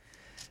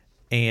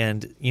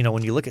 And,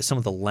 when you look at some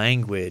of the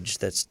language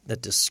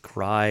that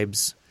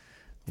describes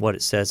what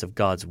it says of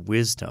God's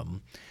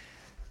wisdom,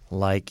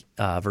 like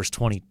verse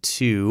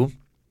 22,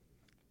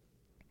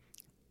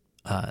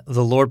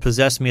 the Lord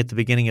possessed me at the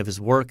beginning of his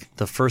work,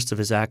 the first of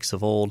his acts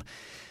of old.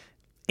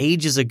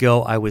 Ages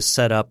ago I was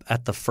set up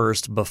at the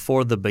first,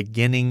 before the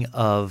beginning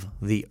of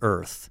the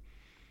earth.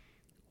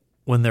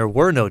 When there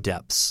were no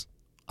depths,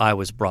 I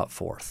was brought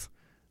forth.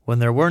 When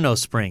there were no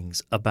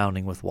springs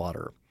abounding with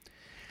water.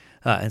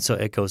 And so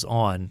it goes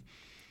on.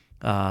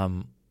 Let's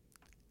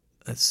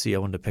see, I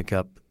wanted to pick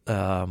up.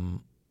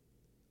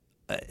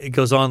 It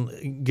goes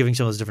on giving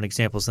some of those different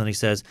examples. Then he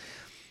says,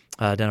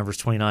 down in verse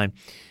 29,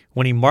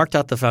 when he marked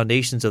out the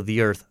foundations of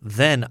the earth,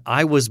 then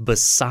I was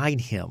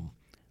beside him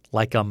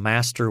like a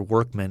master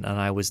workman, and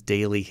I was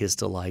daily his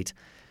delight,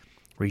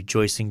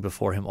 rejoicing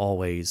before him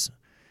always,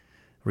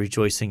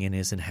 rejoicing in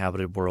his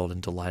inhabited world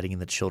and delighting in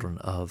the children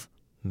of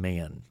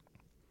man.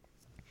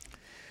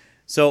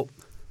 So,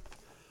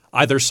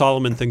 either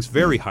Solomon thinks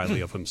very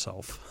highly of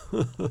himself.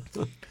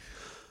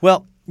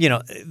 Well,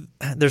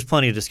 there's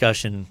plenty of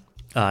discussion.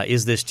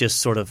 Is this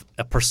just sort of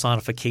a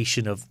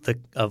personification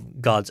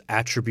of God's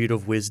attribute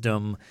of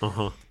wisdom?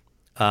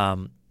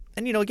 And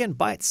again,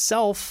 by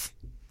itself,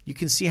 you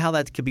can see how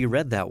that could be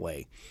read that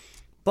way.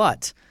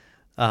 But,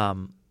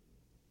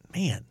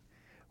 man,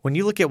 when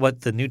you look at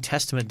what the New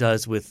Testament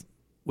does with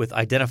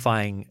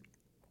identifying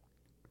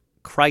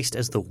Christ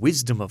as the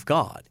wisdom of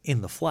God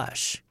in the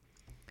flesh,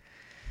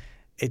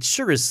 it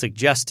sure is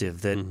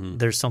suggestive that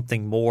there's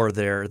something more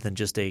there than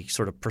just a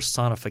sort of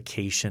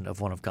personification of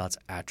one of God's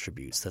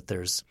attributes, that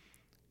there's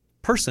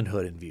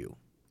personhood in view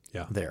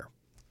there.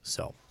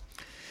 So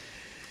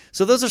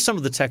those are some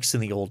of the texts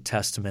in the Old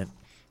Testament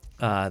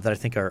that I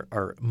think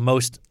are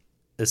most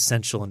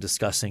essential in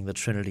discussing the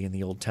Trinity in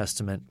the Old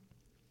Testament.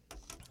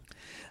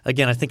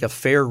 Again, I think a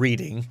fair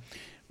reading,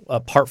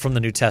 apart from the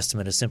New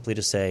Testament, is simply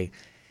to say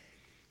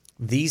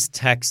these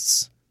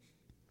texts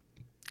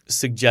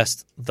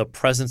suggest the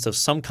presence of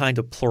some kind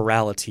of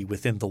plurality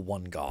within the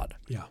one God.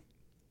 Yeah.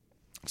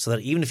 So that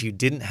even if you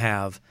didn't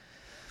have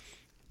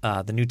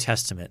the New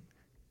Testament,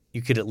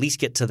 you could at least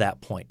get to that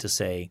point to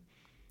say,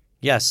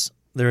 yes,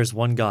 there is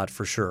one God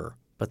for sure,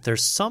 but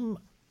there's some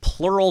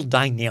plural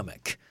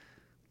dynamic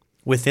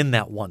within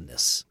that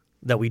oneness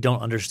that we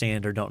don't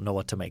understand or don't know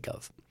what to make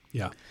of.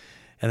 Yeah.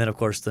 And then, of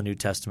course, the New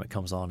Testament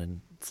comes on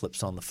and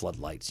flips on the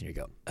floodlights, and you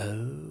go,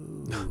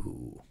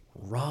 oh,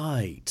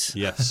 right.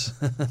 Yes.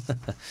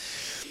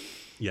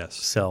 Yes.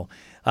 So,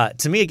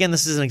 to me, again,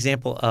 this is an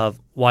example of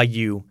why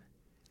you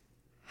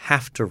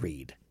have to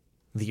read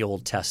the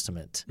Old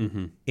Testament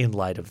in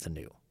light of the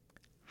New.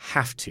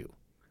 Have to.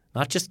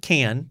 Not just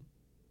can,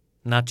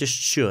 not just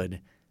should,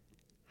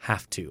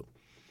 have to.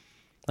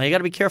 Now, you got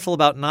to be careful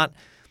about not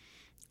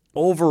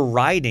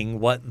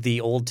overriding what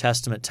the Old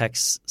Testament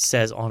text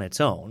says on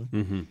its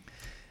own.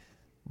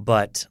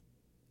 But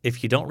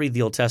if you don't read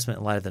the Old Testament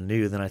in light of the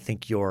New, then I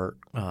think you are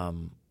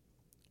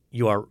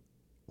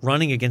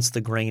running against the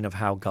grain of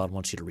how God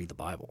wants you to read the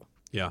Bible.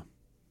 Yeah.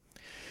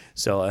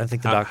 So I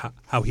think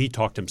how he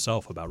talked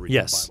himself about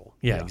reading the Bible.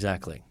 Yeah,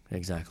 exactly.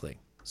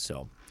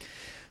 So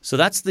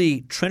that's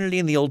the Trinity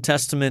in the Old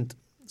Testament.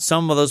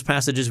 Some of those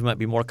passages we might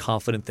be more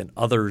confident than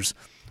others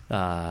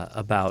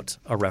about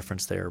a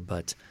reference there,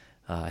 but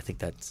I think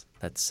that's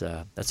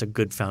a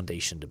good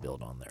foundation to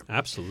build on there.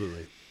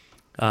 Absolutely.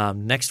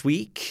 Next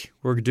week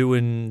we're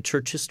doing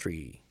church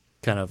history,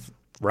 kind of,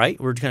 right?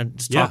 We're kind of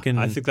just talking.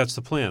 I think that's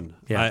the plan.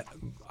 Yeah.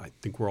 I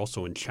think we're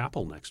also in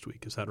chapel next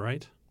week. Is that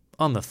right?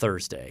 On the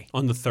Thursday.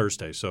 On the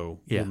Thursday, so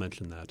we'll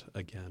mention that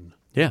again.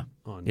 Yeah.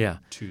 On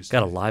Tuesday.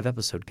 Got a live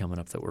episode coming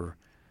up that we're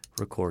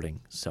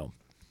recording. So,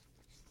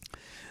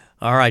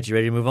 all right, you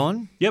ready to move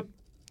on? Yep.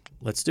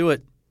 Let's do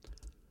it.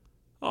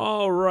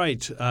 All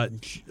right.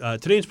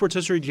 Today in sports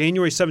history,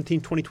 January 17,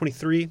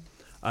 2023,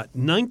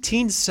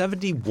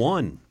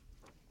 1971,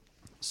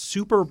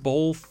 Super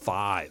Bowl V,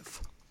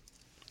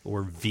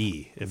 or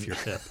V if you're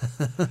hip.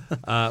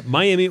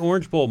 Miami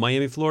Orange Bowl,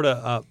 Miami,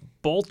 Florida.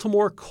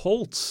 Baltimore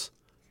Colts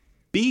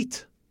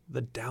beat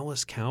the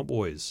Dallas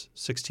Cowboys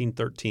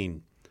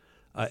 16-13.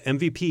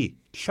 MVP,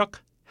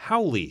 Chuck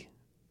Howley,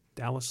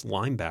 Dallas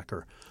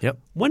linebacker. Yep.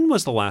 When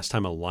was the last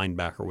time a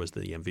linebacker was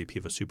the MVP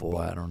of a Super Bowl?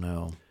 Boy, I don't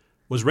know.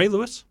 Was Ray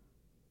Lewis?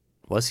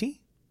 Was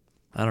he?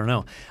 I don't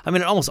know. I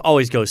mean, it almost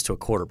always goes to a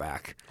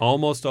quarterback.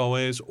 Almost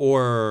always.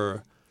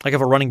 Or like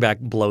if a running back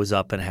blows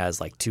up and has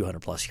like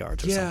 200-plus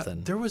yards or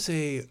something. There was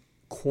a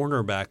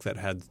cornerback that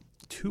had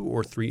 2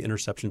 or 3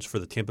 interceptions for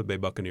the Tampa Bay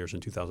Buccaneers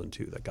in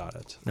 2002 that got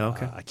it.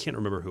 Okay. I can't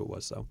remember who it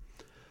was, though.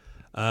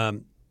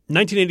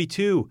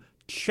 1982,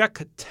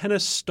 Czech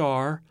tennis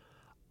star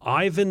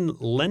Ivan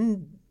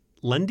Lendl?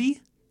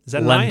 Is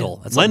that Lendl. an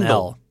I? That's an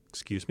L.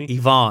 Excuse me.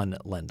 Ivan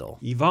Lendl.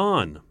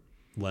 Ivan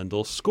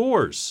Lendl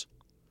scores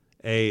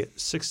a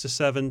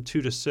 6-7,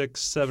 2-6,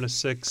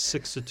 7-6,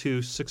 6-2,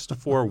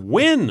 6-4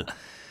 win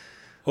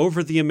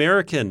over the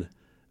American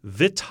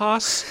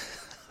Vitas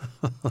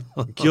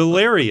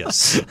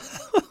Gilarius.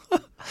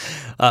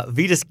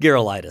 Vitas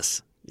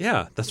Gerulaitis.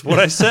 Yeah, that's what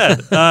I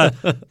said.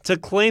 To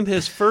claim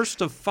his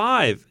first of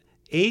 5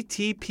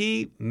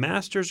 ATP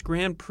Masters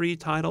Grand Prix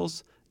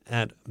titles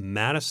at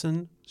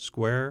Madison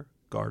Square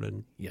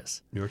Garden,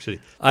 Yes. New York City.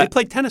 They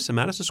played tennis in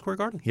Madison Square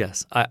Garden.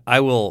 Yes.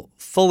 I will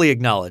fully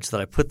acknowledge that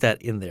I put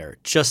that in there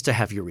just to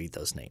have you read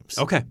those names.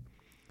 Okay.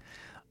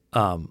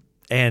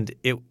 And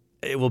it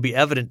will be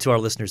evident to our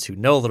listeners who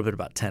know a little bit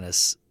about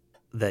tennis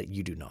that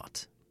you do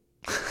not.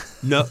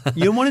 No,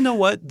 you want to know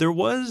what? There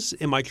was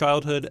in my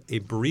childhood a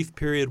brief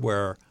period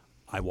where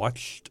I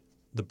watched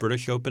the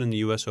British Open and the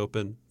U.S.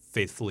 Open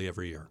faithfully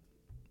every year.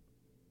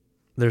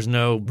 There's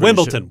no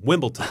Wimbledon.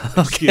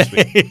 Excuse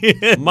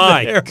me.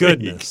 My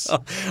goodness.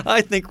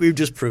 I think we've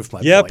just proved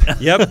my Yep.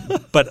 point.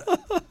 Yep. But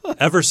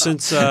ever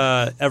since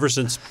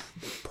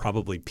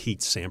probably Pete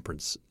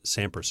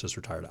Sampras has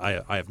retired,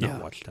 I have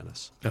not watched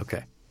tennis.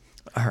 Okay.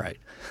 All right.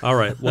 All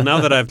right. Well,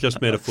 now that I've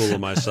just made a fool of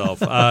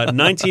myself,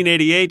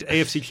 1988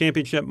 AFC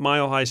Championship,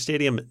 Mile High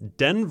Stadium,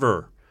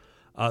 Denver.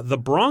 The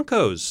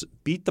Broncos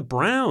beat the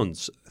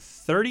Browns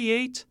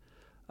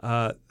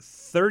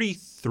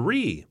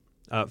 38-33,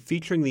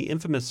 featuring the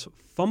infamous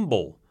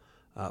fumble.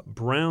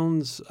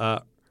 Browns'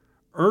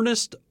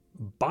 Ernest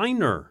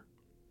Biner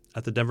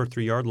at the Denver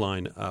 3-yard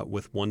line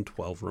with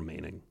 1:12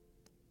 remaining.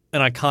 An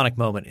iconic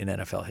moment in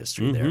NFL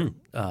history there.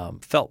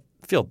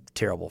 Feel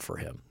terrible for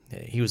him.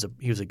 He was a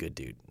good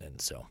dude,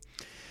 and so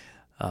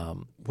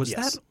Was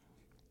that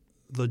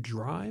the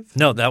drive?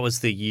 No, that was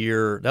the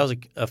year. That was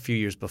a few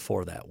years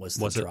before that was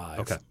the drive.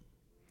 Okay,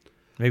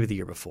 maybe the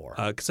year before.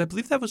 because I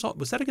believe that was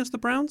that against the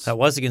Browns? That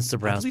was against the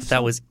Browns, but that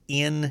so. was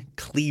in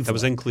Cleveland. That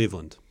was in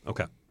Cleveland.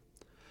 Okay.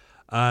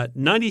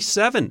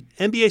 97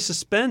 NBA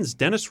suspends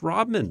Dennis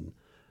Rodman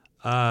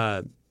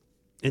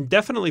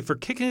indefinitely for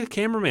kicking a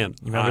cameraman.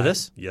 You remember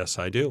this? Yes,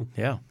 I do.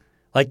 Yeah,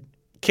 like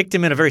kicked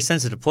him in a very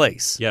sensitive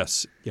place.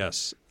 Yes.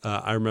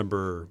 I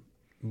remember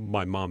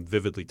my mom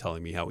vividly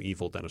telling me how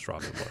evil Dennis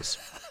Rodman was.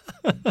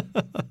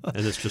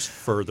 And this just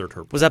furthered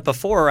her. Was that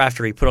before or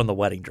after he put on the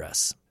wedding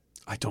dress?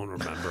 I don't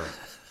remember.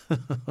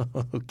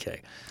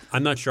 Okay.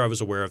 I'm not sure I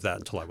was aware of that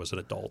until I was an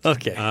adult.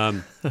 Okay.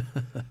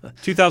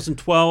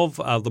 2012,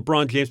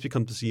 LeBron James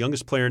becomes the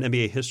youngest player in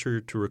NBA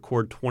history to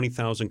record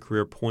 20,000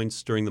 career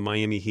points during the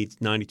Miami Heat's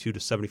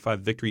 92-75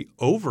 victory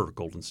over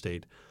Golden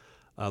State.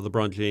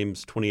 LeBron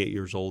James, 28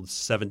 years old,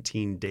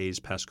 17 days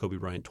past Kobe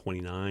Bryant,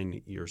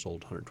 29 years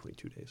old,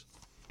 122 days.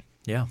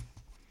 Yeah.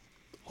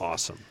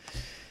 Awesome.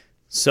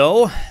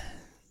 So,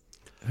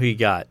 who you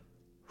got?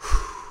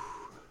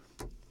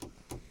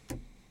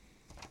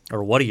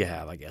 Or what do you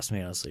have, I guess? I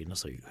mean, honestly, not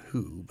necessarily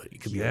who, but it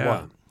could be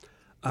what.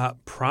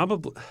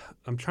 Probably,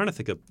 I'm trying to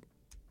think of,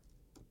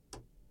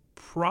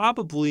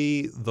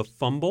 probably the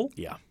fumble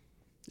Yeah.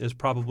 is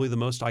probably the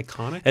most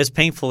iconic. As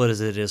painful as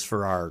it is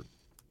for our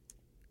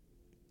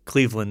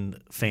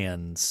Cleveland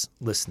fans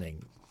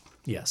listening,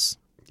 yes.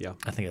 Yeah.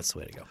 I think that's the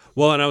way to go.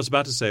 Well, and I was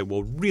about to say,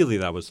 well, really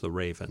that was the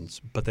Ravens,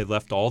 but they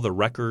left all the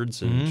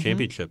records and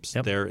championships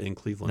there in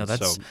Cleveland. No,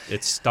 so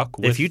it's stuck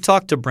with. If you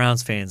talk to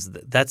Browns fans,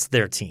 that's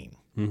their team.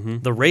 Mm-hmm.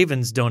 The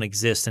Ravens don't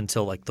exist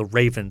until like the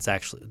Ravens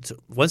actually.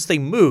 Once they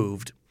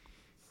moved,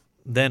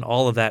 then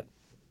all of that,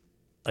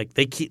 like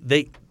they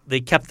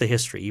kept the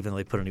history, even though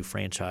they put a new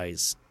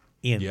franchise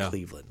in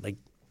Cleveland. Like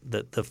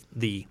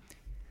the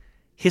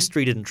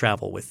history didn't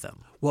travel with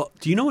them. Well,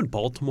 do you know in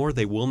Baltimore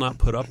they will not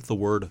put up the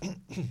word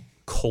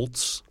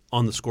Colts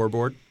on the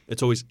scoreboard?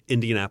 It's always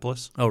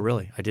Indianapolis. Oh,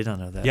 really? I did not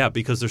know that. Yeah,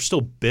 because they're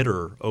still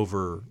bitter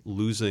over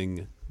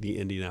losing the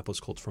Indianapolis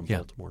Colts from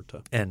Baltimore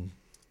to. And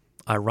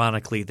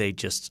ironically, they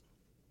just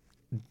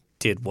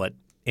did what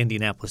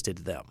Indianapolis did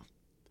to them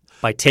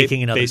by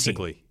taking another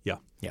basically, team. Yeah.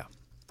 Yeah.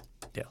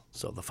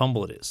 So the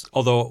fumble it is.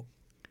 Although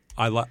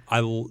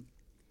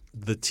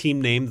the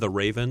team name, the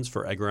Ravens,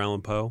 for Edgar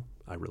Allan Poe,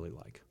 I really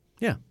like.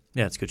 Yeah.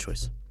 Yeah, it's a good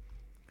choice.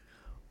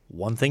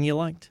 One thing you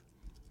liked?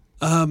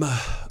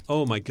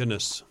 Oh, my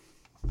goodness.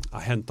 I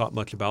hadn't thought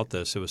much about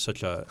this. It was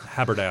such a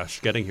haberdash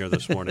getting here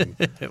this morning.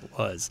 It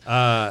was.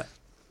 I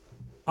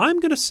I'm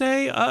going to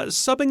say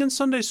subbing in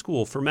Sunday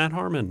school for Matt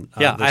Harmon.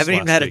 Yeah, I haven't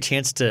even had a week.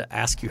 chance to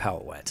ask you how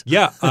it went.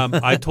 Yeah,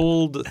 I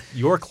told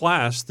your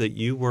class that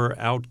you were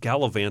out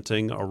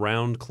gallivanting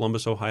around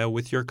Columbus, Ohio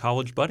with your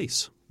college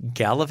buddies.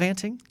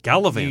 Gallivanting?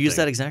 Gallivanting. You used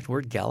that exact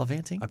word,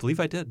 gallivanting? I believe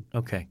I did.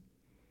 Okay.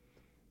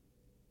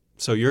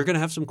 So you're going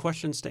to have some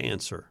questions to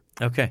answer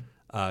Okay.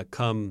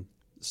 come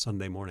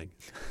Sunday morning,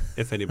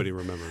 if anybody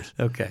remembers.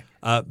 Okay.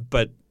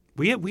 But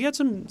we had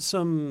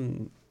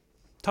some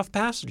tough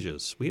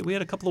passages. We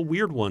had a couple of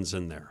weird ones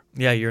in there.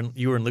 Yeah,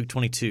 you were in Luke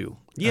 22.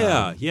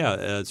 Yeah.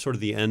 Sort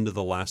of the end of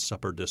the Last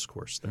Supper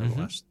discourse there,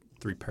 the last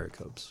 3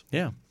 pericopes.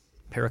 Yeah.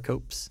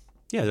 Pericopes.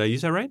 Yeah, did I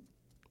use that right?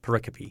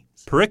 Pericope.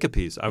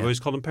 Pericopes. I've always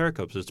called them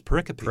pericopes. It's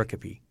pericope.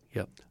 Pericope.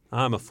 Yep.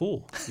 I'm a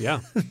fool. Yeah.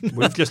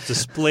 We've just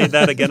displayed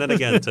that again and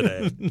again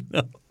today.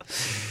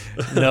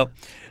 No.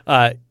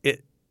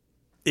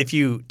 If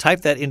you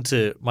type that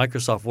into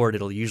Microsoft Word,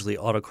 it'll usually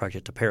autocorrect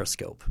it to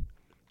Periscope.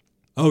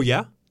 Oh,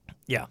 yeah?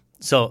 Yeah.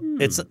 So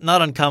it's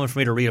not uncommon for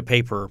me to read a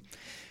paper,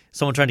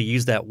 someone trying to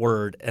use that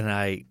word, and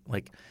I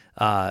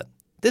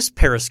this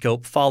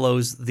Periscope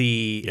follows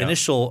the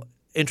initial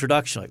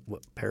introduction. Like,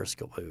 what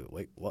Periscope?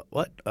 Wait,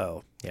 what?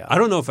 Oh, yeah. I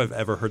don't know if I've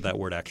ever heard that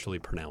word actually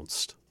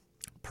pronounced.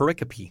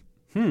 Pericope.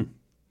 There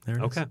it is.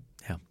 Okay.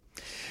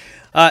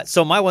 Yeah.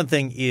 So my one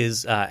thing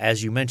is,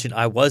 as you mentioned,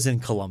 I was in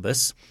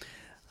Columbus.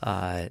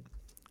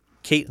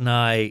 Kate and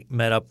I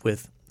met up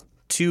with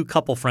 2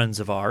 couple friends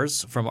of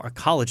ours from our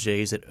college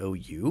days at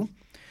OU,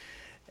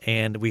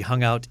 and we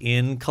hung out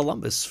in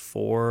Columbus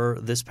for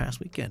this past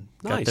weekend.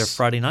 Nice. Got there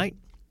Friday night,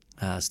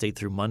 stayed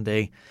through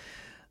Monday.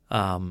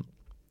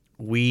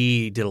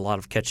 We did a lot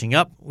of catching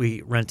up.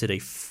 We rented a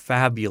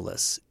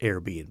fabulous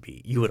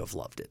Airbnb. You would have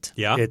loved it.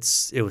 Yeah?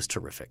 It was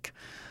terrific.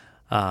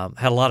 Had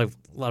a lot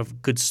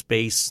of good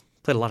space.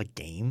 Played a lot of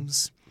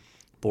games,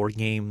 board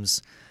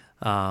games.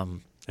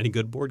 Any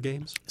good board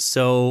games?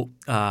 So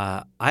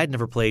I had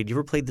never played. You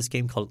ever played this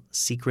game called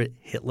Secret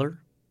Hitler?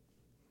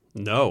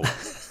 No.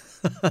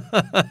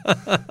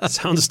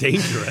 Sounds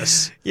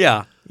dangerous.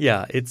 Yeah.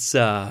 It's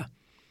sort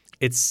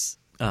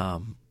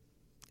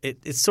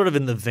of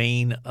in the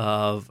vein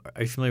of.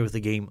 Are you familiar with the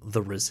game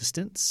The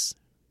Resistance?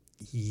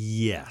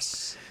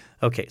 Yes.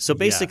 Okay, so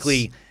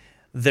basically,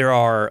 there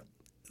are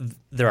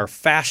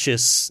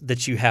fascists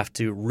that you have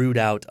to root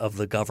out of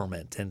the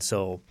government, and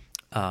so.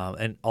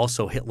 And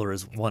also Hitler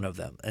is one of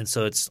them. And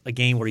so it's a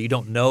game where you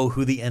don't know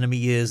who the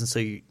enemy is, and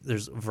so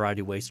there's a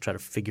variety of ways to try to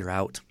figure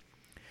out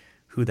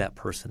who that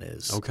person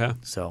is. Okay.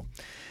 So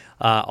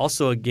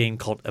also a game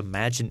called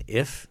Imagine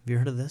If. Have you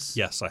heard of this?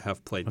 Yes, I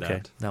have played that.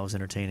 Okay, that was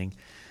entertaining.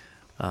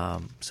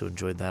 So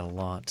enjoyed that a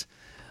lot.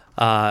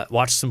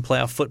 Watched some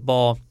playoff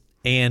football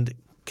and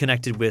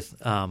connected with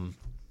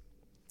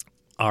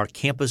our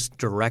campus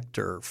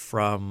director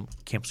from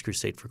Campus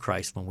Crusade for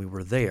Christ when we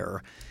were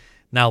there.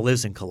 Now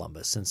lives in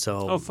Columbus. And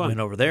so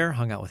went over there,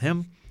 hung out with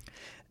him.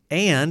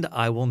 And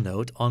I will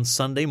note on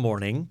Sunday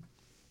morning,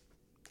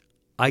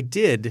 I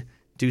did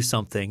do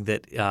something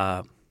that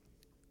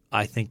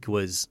I think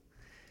was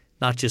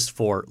not just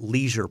for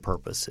leisure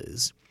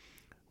purposes.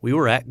 We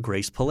were at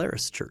Grace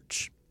Polaris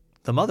Church,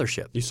 the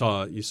mothership. You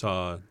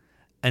saw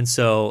And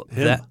so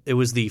him? it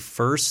was the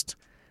first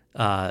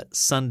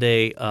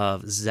Sunday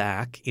of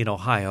Zach in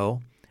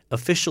Ohio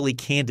officially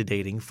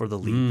candidating for the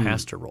lead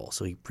pastor role.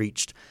 So he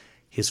preached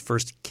his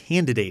first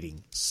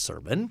candidating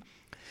sermon,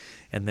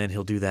 and then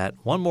he'll do that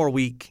one more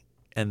week,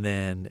 and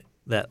then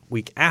that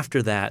week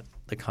after that,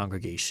 the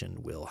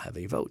congregation will have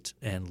a vote,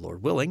 and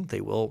Lord willing,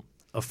 they will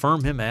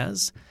affirm him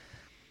as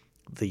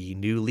the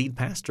new lead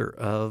pastor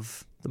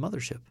of the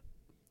mothership.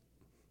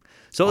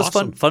 So it was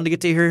fun to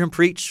get to hear him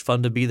preach,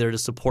 fun to be there to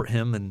support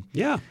him and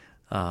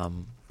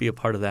be a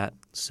part of that.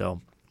 So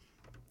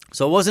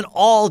it wasn't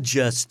all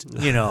just,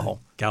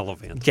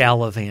 gallivanting.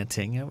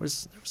 There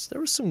was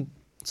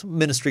some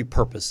ministry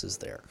purposes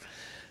there.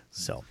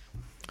 So,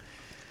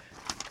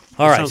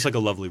 all right. Sounds like a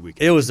lovely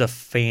weekend. It was a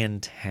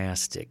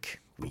fantastic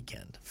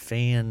weekend.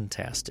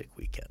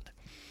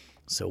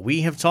 So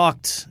we have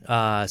talked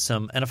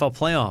some NFL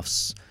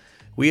playoffs.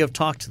 We have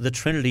talked the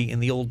Trinity in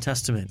the Old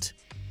Testament.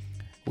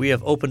 We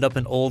have opened up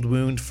an old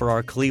wound for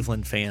our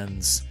Cleveland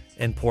fans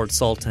and poured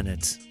salt in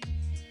it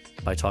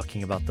by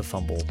talking about the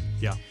fumble.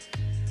 Yeah.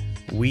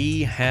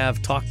 We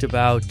have talked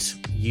about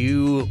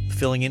you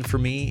filling in for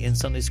me in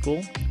Sunday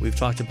school. We've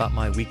talked about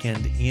my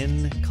weekend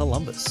in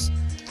Columbus.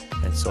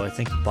 And so I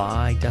think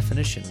by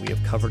definition, we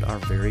have covered our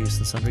various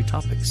and sundry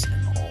topics.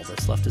 And all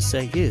that's left to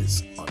say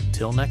is,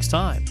 until next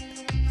time,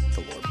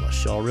 the Lord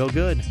bless y'all real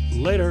good.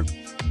 Later.